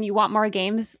U and you want more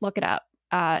games, look it up.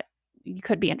 You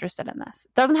could be interested in this.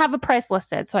 It doesn't have a price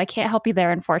listed, so I can't help you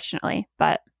there, unfortunately.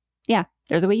 But yeah,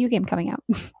 there's a Wii U game coming out.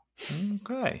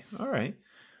 Okay. All right.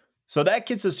 So that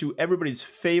gets us to everybody's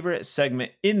favorite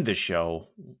segment in the show.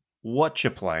 What you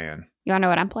playing? You want to know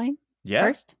what I'm playing? Yeah.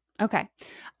 First? Okay.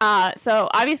 So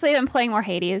obviously I've been playing more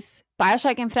Hades.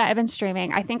 BioShock Infinite I've been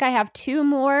streaming. I think I have 2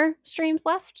 more streams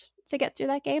left to get through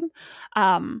that game.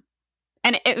 And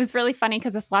it was really funny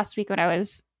because this last week when I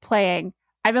was playing,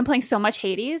 I've been playing so much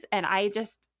Hades and I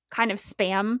just kind of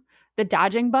spam the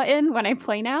dodging button when I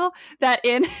play now that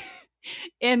in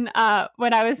when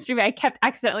I was streaming, I kept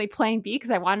accidentally playing B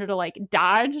because I wanted to like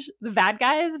dodge the bad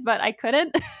guys, but I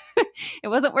couldn't. It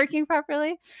wasn't working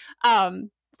properly.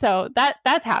 So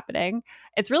that's happening.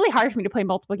 It's really hard for me to play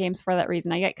multiple games for that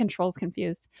reason. I get controls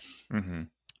confused. Mm-hmm.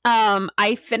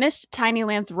 I finished Tiny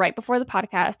Lands right before the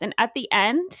podcast, and at the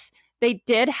end, they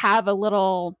did have a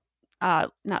little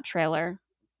not trailer,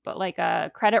 but like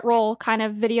a credit roll kind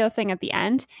of video thing at the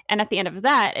end. And at the end of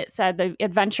that, it said the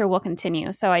adventure will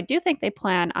continue. So I do think they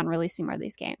plan on releasing more of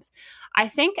these games. I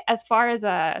think as far as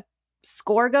a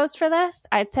score goes for this,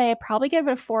 I'd say I probably give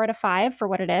it a 4 out of 5 for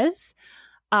what it is.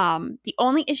 The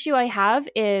only issue I have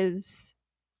is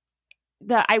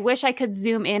I wish I could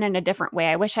zoom in a different way.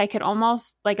 I wish I could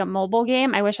almost like a mobile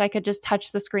game. I wish I could just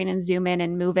touch the screen and zoom in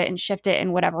and move it and shift it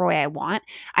in whatever way I want.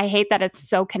 I hate that it's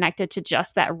so connected to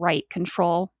just that right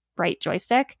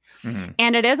joystick. Mm-hmm.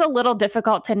 And it is a little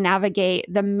difficult to navigate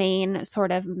the main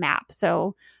sort of map.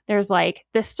 So there's like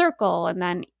this circle, and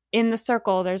then in the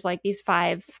circle, there's like these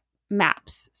 5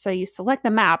 maps. So you select the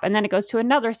map and then it goes to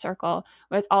another circle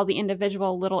with all the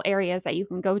individual little areas that you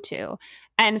can go to.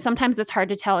 And sometimes it's hard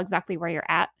to tell exactly where you're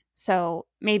at. So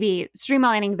maybe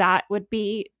streamlining that would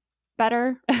be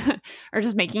better or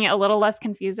just making it a little less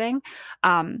confusing.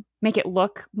 Make it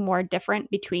look more different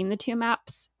between the 2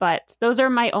 maps. But those are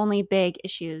my only big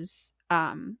issues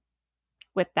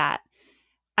with that.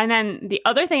 And then the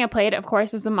other thing I played, of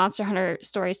course, is the Monster Hunter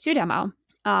Stories 2 demo.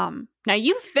 Now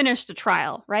you've finished the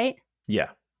trial, right? Yeah.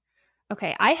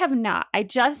 Okay, I have not. I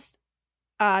just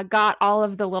got all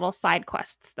of the little side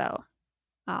quests though.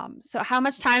 So how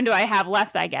much time do I have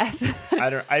left, I guess?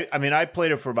 I mean, I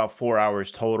played it for about 4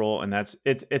 hours total, and that's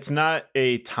it. It's not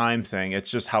a time thing. It's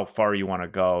just how far you want to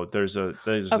go. There's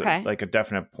Okay. like a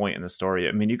definite point in the story.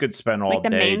 I mean, you could spend all Like the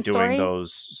day main doing story?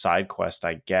 those side quests,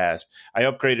 I guess. I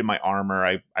upgraded my armor.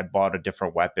 I bought a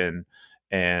different weapon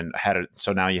and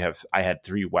so now I had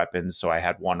 3 weapons, so I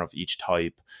had one of each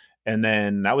type. And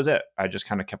then that was it. I just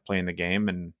kind of kept playing the game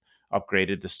and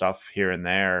upgraded the stuff here and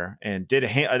there, and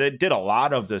I did a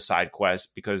lot of the side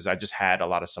quests because I just had a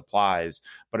lot of supplies.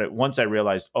 But once I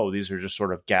realized, oh, these are just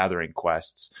sort of gathering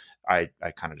quests, I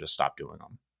kind of just stopped doing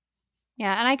them.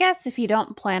 Yeah, and I guess if you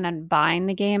don't plan on buying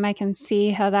the game, I can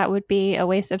see how that would be a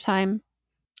waste of time.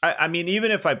 I mean,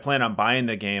 even if I plan on buying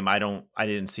the game, I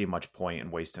didn't see much point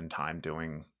in wasting time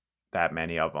doing that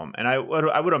many of them. And I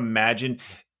would imagine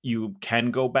you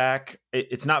can go back.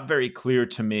 It's not very clear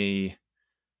to me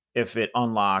if it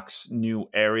unlocks new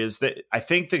areas. That I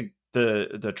think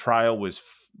the trial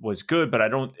was good, but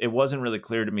it wasn't really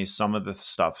clear to me some of the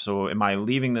stuff. So am I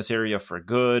leaving this area for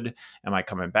good? Am I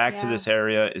coming back to this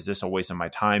area? Is this a waste of my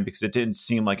time? Because it didn't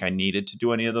seem like I needed to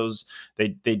do any of those. They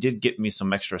did get me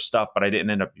some extra stuff, but I didn't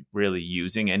end up really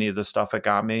using any of the stuff it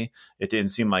got me. It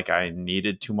didn't seem like I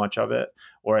needed too much of it,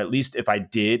 or at least if I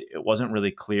did, it wasn't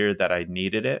really clear that I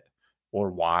needed it or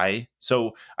why.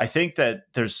 So I think that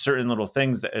there's certain little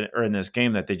things that are in this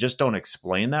game that they just don't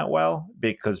explain that well,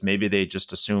 because maybe they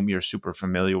just assume you're super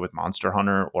familiar with Monster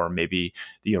Hunter, or maybe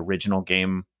the original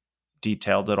game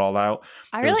detailed it all out.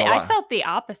 I felt the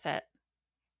opposite.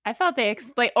 I felt they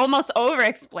almost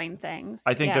over-explain things.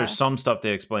 I think there's some stuff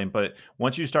they explain, but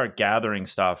once you start gathering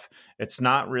stuff, it's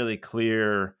not really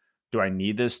clear. Do I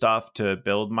need this stuff to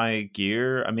build my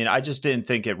gear? I mean, I just didn't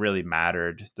think it really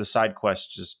mattered. The side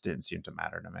quests just didn't seem to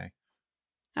matter to me.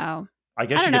 Oh, I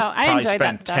guess you could probably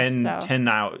spend 10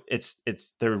 now.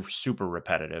 They're super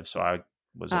repetitive, so I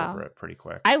was over it pretty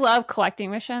quick. I love collecting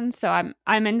missions, so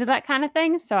I'm into that kind of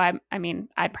thing. So I mean,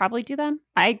 I'd probably do them.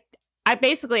 I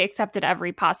basically accepted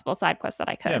every possible side quest that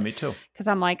I could. Yeah, me too. Because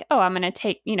I'm like, oh, I'm going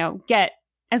to get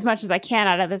as much as I can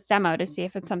out of this demo to see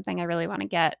if it's something I really want to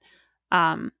get.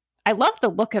 I love the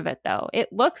look of it, though.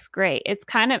 It looks great. It's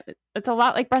a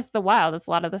lot like Breath of the Wild. It's a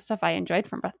lot of the stuff I enjoyed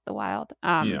from Breath of the Wild.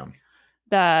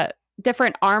 The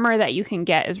different armor that you can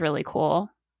get is really cool.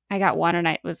 I got one and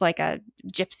it was like a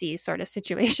gypsy sort of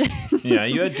situation. Yeah,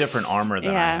 you had different armor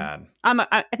than I had.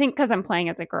 I think because I'm playing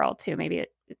as a girl, too. Maybe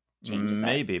it changes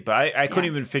Maybe, but I couldn't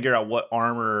even figure out what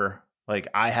armor. Like,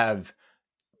 I have,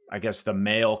 I guess, the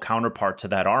male counterpart to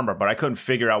that armor, but I couldn't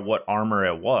figure out what armor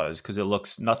it was because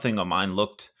nothing of mine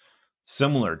looked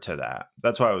similar to that.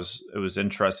 That's why it was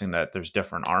interesting that there's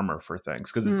different armor for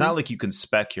things, because it's not like you can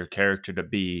spec your character to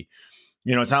be,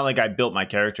 it's not like I built my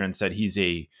character and said he's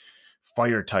a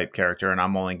fire type character and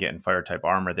I'm only getting fire type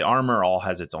armor. The armor all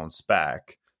has its own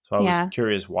spec. So I was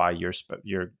curious why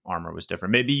your armor was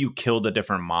different. Maybe you killed a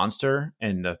different monster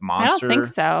and the monster I don't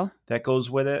think so. that goes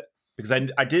with it, because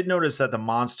I did notice that the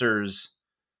monsters,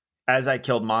 as I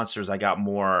killed monsters, I got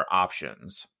more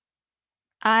options.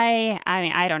 I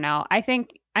mean, I don't know.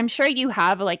 I'm sure you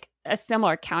have like a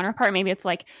similar counterpart. Maybe it's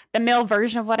like the male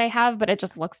version of what I have, but it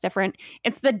just looks different.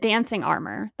 It's the dancing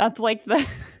armor. That's like the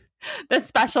the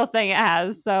special thing it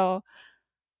has. So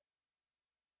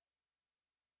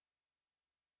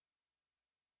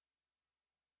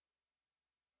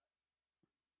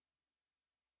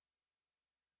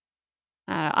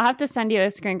I'll have to send you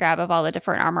a screen grab of all the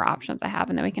different armor options I have,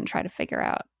 and then we can try to figure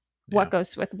out what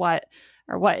goes with what,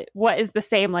 or what is the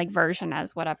same like version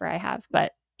as whatever I have.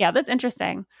 But yeah, that's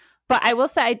interesting. But I will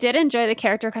say I did enjoy the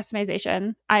character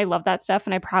customization. I love that stuff,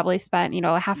 and I probably spent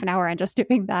a half an hour on just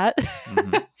doing that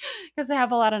because they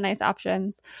have a lot of nice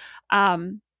options. I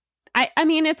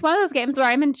mean, it's one of those games where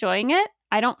I'm enjoying it.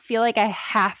 I don't feel like I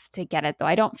have to get it, though.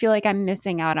 I don't feel like I'm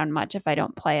missing out on much if I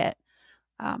don't play it.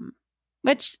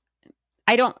 Which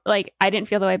I don't like. I didn't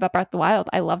feel the way about Breath of the Wild.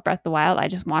 I love Breath of the Wild. I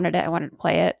just wanted it. I wanted to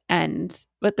play it. And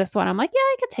with this one, I'm like, yeah,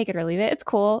 I could take it or leave it. It's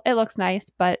cool. It looks nice,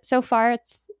 but so far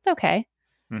it's okay.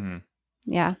 Mm-hmm.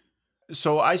 Yeah.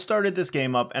 So I started this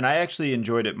game up and I actually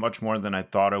enjoyed it much more than I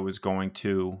thought I was going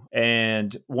to.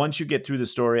 And once you get through the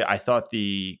story, I thought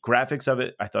the graphics of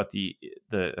it, I thought the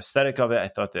aesthetic of it, I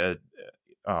thought the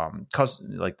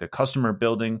the customer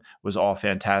building was all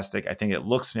fantastic. I think it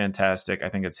looks fantastic. I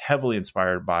think it's heavily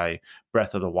inspired by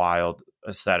Breath of the Wild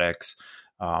aesthetics.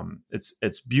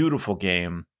 It's beautiful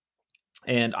game.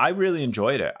 And I really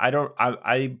enjoyed it.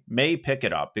 I may pick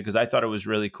it up because I thought it was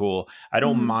really cool. I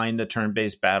don't mind the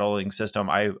turn-based battling system.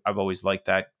 I've always liked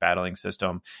that battling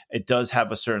system. It does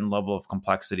have a certain level of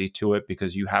complexity to it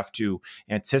because you have to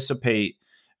anticipate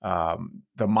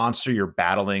the monster you're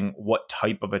battling, what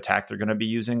type of attack they're going to be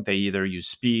using. They either use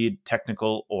speed,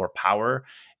 technical, or power.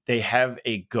 They have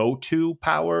a go-to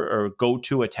power or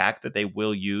go-to attack that they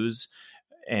will use.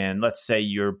 And let's say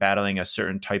you're battling a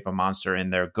certain type of monster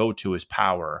and their go-to is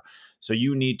power. So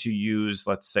you need to use,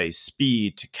 let's say,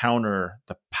 speed to counter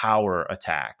the power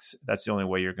attacks. That's the only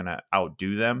way you're going to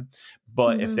outdo them.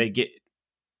 But if they get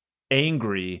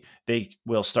angry, they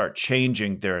will start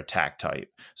changing their attack type.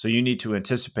 So you need to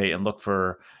anticipate and look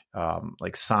for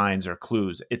like signs or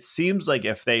clues. It seems like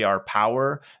if they are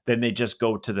power, then they just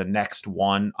go to the next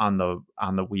one on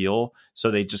the wheel.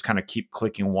 So they just kind of keep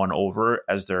clicking one over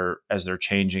as they're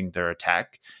changing their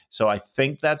attack. So I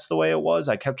think that's the way it was.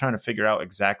 I kept trying to figure out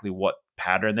exactly what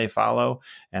pattern they follow,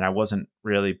 and I wasn't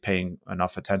really paying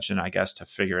enough attention, I guess, to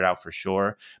figure it out for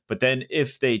sure. But then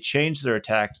if they change their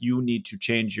attack, you need to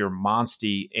change your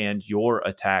monstie and your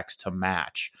attacks to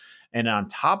match. And on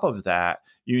top of that,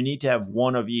 you need to have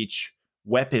one of each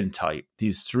weapon type,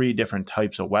 these 3 different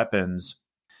types of weapons.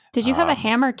 Did you have a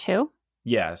hammer too?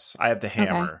 Yes, I have the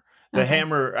hammer. Okay. The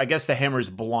hammer, I guess the hammer is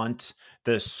blunt.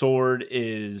 The sword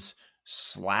is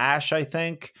slash, I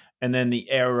think. And then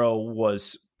the arrow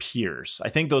was pierce. I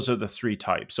think those are the 3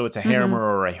 types. So it's a hammer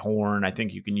or a horn, I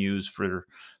think you can use for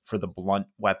the blunt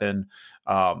weapon.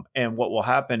 And what will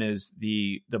happen is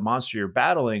the monster you're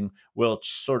battling will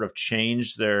sort of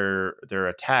change their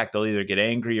attack. They'll either get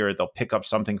angry or they'll pick up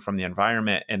something from the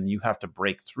environment, and you have to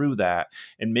break through that.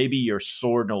 And maybe your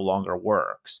sword no longer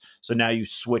works. So now you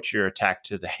switch your attack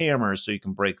to the hammer so you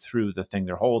can break through the thing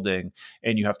they're holding,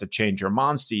 and you have to change your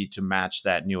monstie to match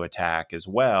that new attack as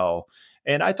well.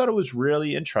 And I thought it was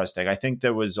really interesting. I think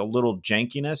there was a little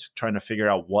jankiness trying to figure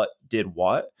out what did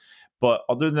what. But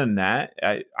other than that,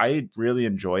 I really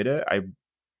enjoyed it.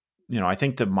 I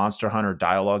think the Monster Hunter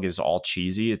dialogue is all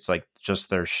cheesy. It's like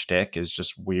just their shtick is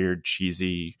just weird,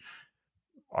 cheesy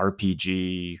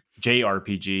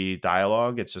JRPG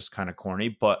dialogue. It's just kind of corny.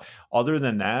 But other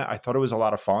than that, I thought it was a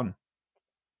lot of fun.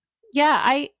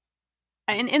 Yeah,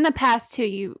 in the past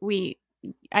too,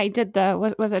 I did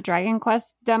was a Dragon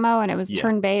Quest demo, and it was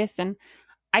turn-based, and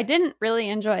I didn't really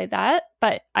enjoy that,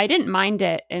 but I didn't mind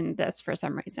it in this for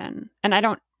some reason. And I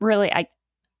don't really, I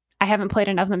haven't played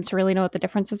enough of them to really know what the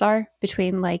differences are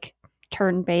between like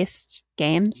turn-based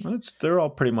games. They're all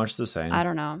pretty much the same. I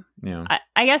don't know. Yeah.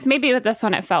 I guess maybe with this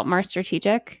one, it felt more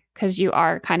strategic because you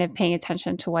are kind of paying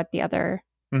attention to what the other,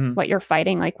 what you're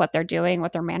fighting, like what they're doing,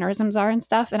 what their mannerisms are and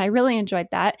stuff. And I really enjoyed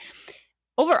that.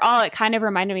 Overall, it kind of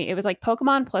reminded me, it was like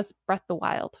Pokemon plus Breath of the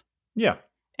Wild. Yeah.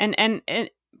 And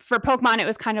for Pokemon, it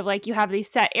was kind of like you have these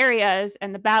set areas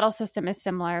and the battle system is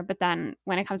similar. But then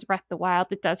when it comes to Breath of the Wild,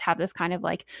 it does have this kind of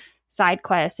like side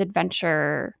quest,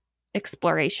 adventure,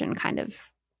 exploration kind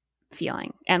of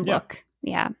feeling and look.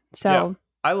 Yeah. So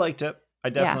I liked it. I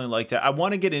definitely liked it. I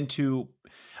want to get into,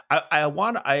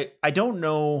 I don't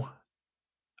know.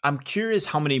 I'm curious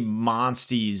how many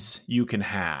monsties you can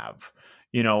have.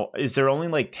 Is there only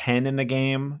like 10 in the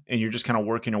game and you're just kind of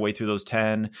working your way through those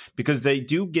 10? Because they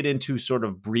do get into sort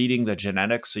of breeding the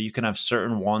genetics. So you can have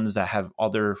certain ones that have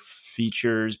other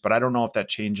features, but I don't know if that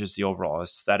changes the overall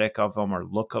aesthetic of them or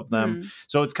look of them.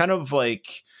 So it's kind of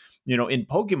like, in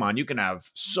Pokemon, you can have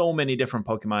so many different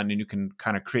Pokemon and you can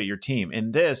kind of create your team.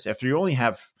 In this, if you only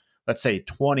have, let's say,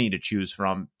 20 to choose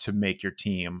from to make your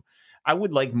team, I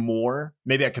would like more.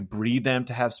 Maybe I could breed them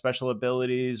to have special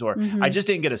abilities, or I just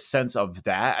didn't get a sense of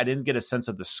that. I didn't get a sense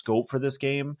of the scope for this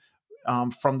game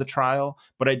from the trial,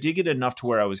 but I did get enough to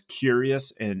where I was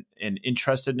curious and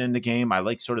interested in the game. I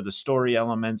like sort of the story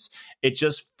elements. It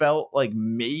just felt like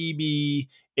maybe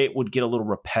it would get a little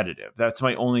repetitive. That's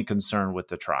my only concern with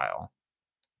the trial.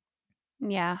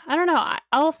 Yeah, I don't know.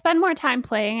 I'll spend more time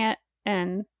playing it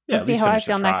and we'll see how I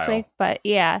feel next week. But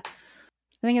yeah,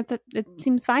 I think it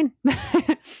seems fine.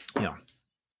 Yeah.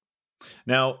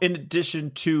 Now, in addition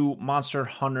to Monster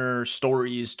Hunter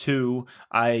Stories 2,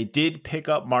 I did pick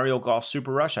up Mario Golf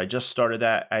Super Rush. I just started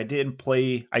that. I didn't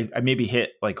play. I maybe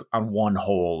hit like on one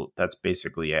hole. That's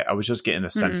basically it. I was just getting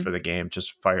a sense for the game,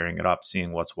 just firing it up,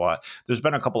 seeing what's what. There's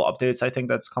been a couple of updates, I think,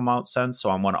 that's come out since, so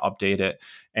I want to update it.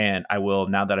 And I will,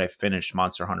 now that I've finished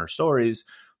Monster Hunter Stories,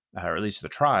 or at least the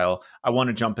trial, I want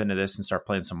to jump into this and start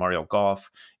playing some Mario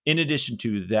Golf. In addition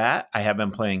to that, I have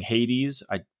been playing Hades.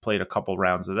 I played a couple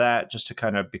rounds of that just to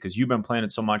kind of, because you've been playing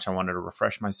it so much, I wanted to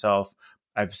refresh myself.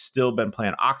 I've still been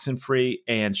playing Oxenfree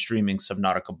and streaming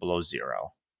Subnautica Below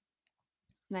Zero.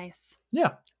 Nice.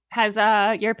 Yeah. Has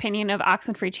your opinion of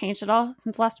Oxenfree changed at all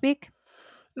since last week?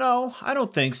 No, I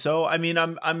don't think so. I mean,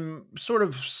 I'm sort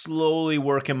of slowly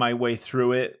working my way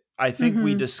through it. I think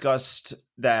we discussed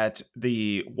that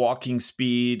the walking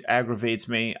speed aggravates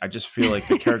me. I just feel like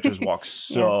the characters walk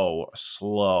so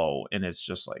slow, and it's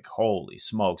just like, holy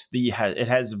smokes. It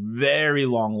has very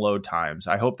long load times.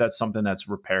 I hope that's something that's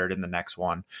repaired in the next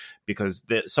one, because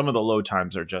some of the load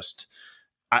times are just,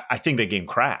 I think the game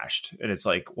crashed, and it's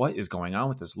like, what is going on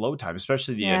with this load time?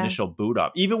 Especially the initial boot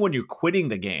up. Even when you're quitting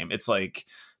the game, it's like,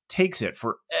 takes it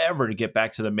forever to get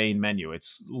back to the main menu.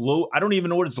 It's low. I don't even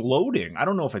know what it's loading. I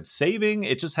don't know if it's saving.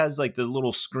 It just has like the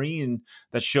little screen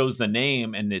that shows the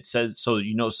name, and it says, so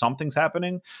you know something's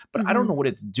happening, but I don't know what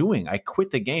it's doing. I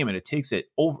quit the game and it takes it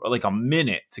over like a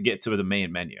minute to get to the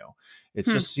main menu. It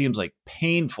just seems like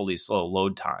painfully slow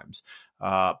load times.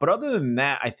 But other than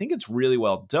that, I think it's really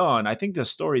well done. I think the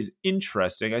story's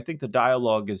interesting. I think the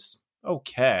dialogue is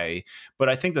okay, but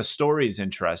I think the story is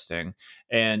interesting,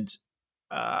 and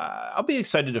I'll be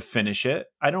excited to finish it.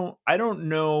 I don't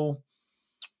know.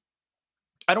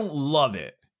 I don't love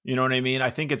it. You know what I mean?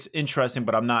 I think it's interesting,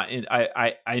 but I'm not.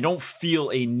 I don't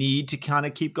feel a need to kind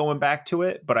of keep going back to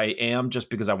it, but I am, just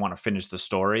because I want to finish the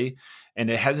story, and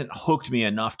it hasn't hooked me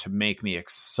enough to make me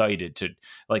excited to,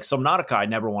 like, Subnautica. I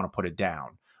never want to put it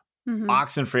down.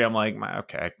 Oxenfree, I'm like,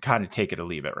 okay, I kind of take it or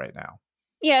leave it right now.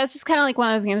 Yeah, it's just kind of like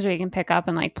one of those games where you can pick up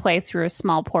and like play through a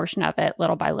small portion of it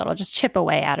little by little, just chip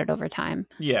away at it over time.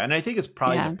 Yeah, and I think it's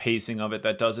probably the pacing of it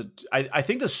that does it. I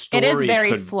think the story, it is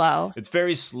very slow. It's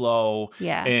very slow.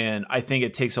 Yeah. And I think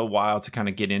it takes a while to kind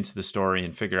of get into the story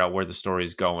and figure out where the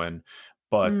story's going.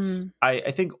 But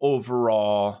I think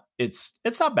overall, it's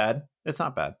not bad. It's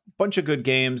not bad. Bunch of good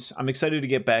games. I'm excited to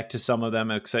get back to some of them.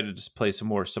 I'm excited to play some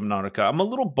more Subnautica. I'm a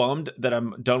little bummed that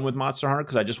I'm done with Monster Hunter,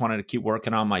 because I just wanted to keep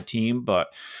working on my team. But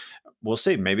we'll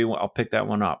see. Maybe I'll pick that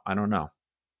one up. I don't know.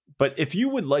 But if you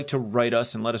would like to write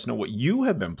us and let us know what you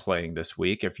have been playing this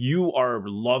week, if you are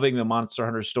loving the Monster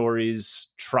Hunter Stories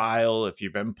trial, if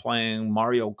you've been playing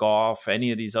Mario Golf,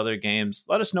 any of these other games,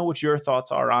 let us know what your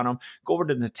thoughts are on them. Go over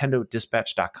to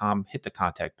nintendodispatch.com, hit the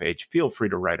contact page. Feel free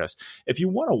to write us. If you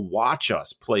want to watch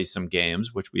us play some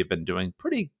games, which we have been doing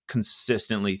pretty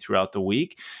consistently throughout the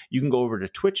week, you can go over to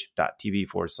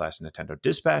twitch.tv/Nintendo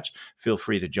Dispatch. Feel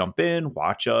free to jump in,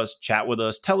 watch us, chat with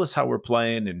us, tell us how we're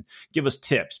playing, and give us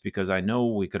tips, because I know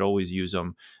we could always use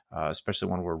them, especially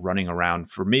when we're running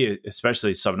around. For me,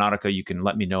 especially Subnautica, you can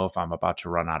let me know if I'm about to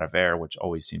run out of air, which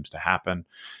always seems to happen.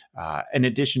 In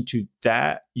addition to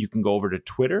that, you can go over to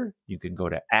Twitter. You can go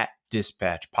to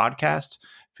 @DispatchPodcast.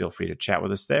 Feel free to chat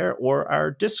with us there, or our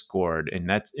Discord, and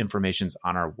that information's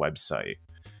on our website.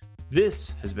 This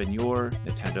has been your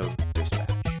Nintendo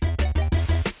Dispatch.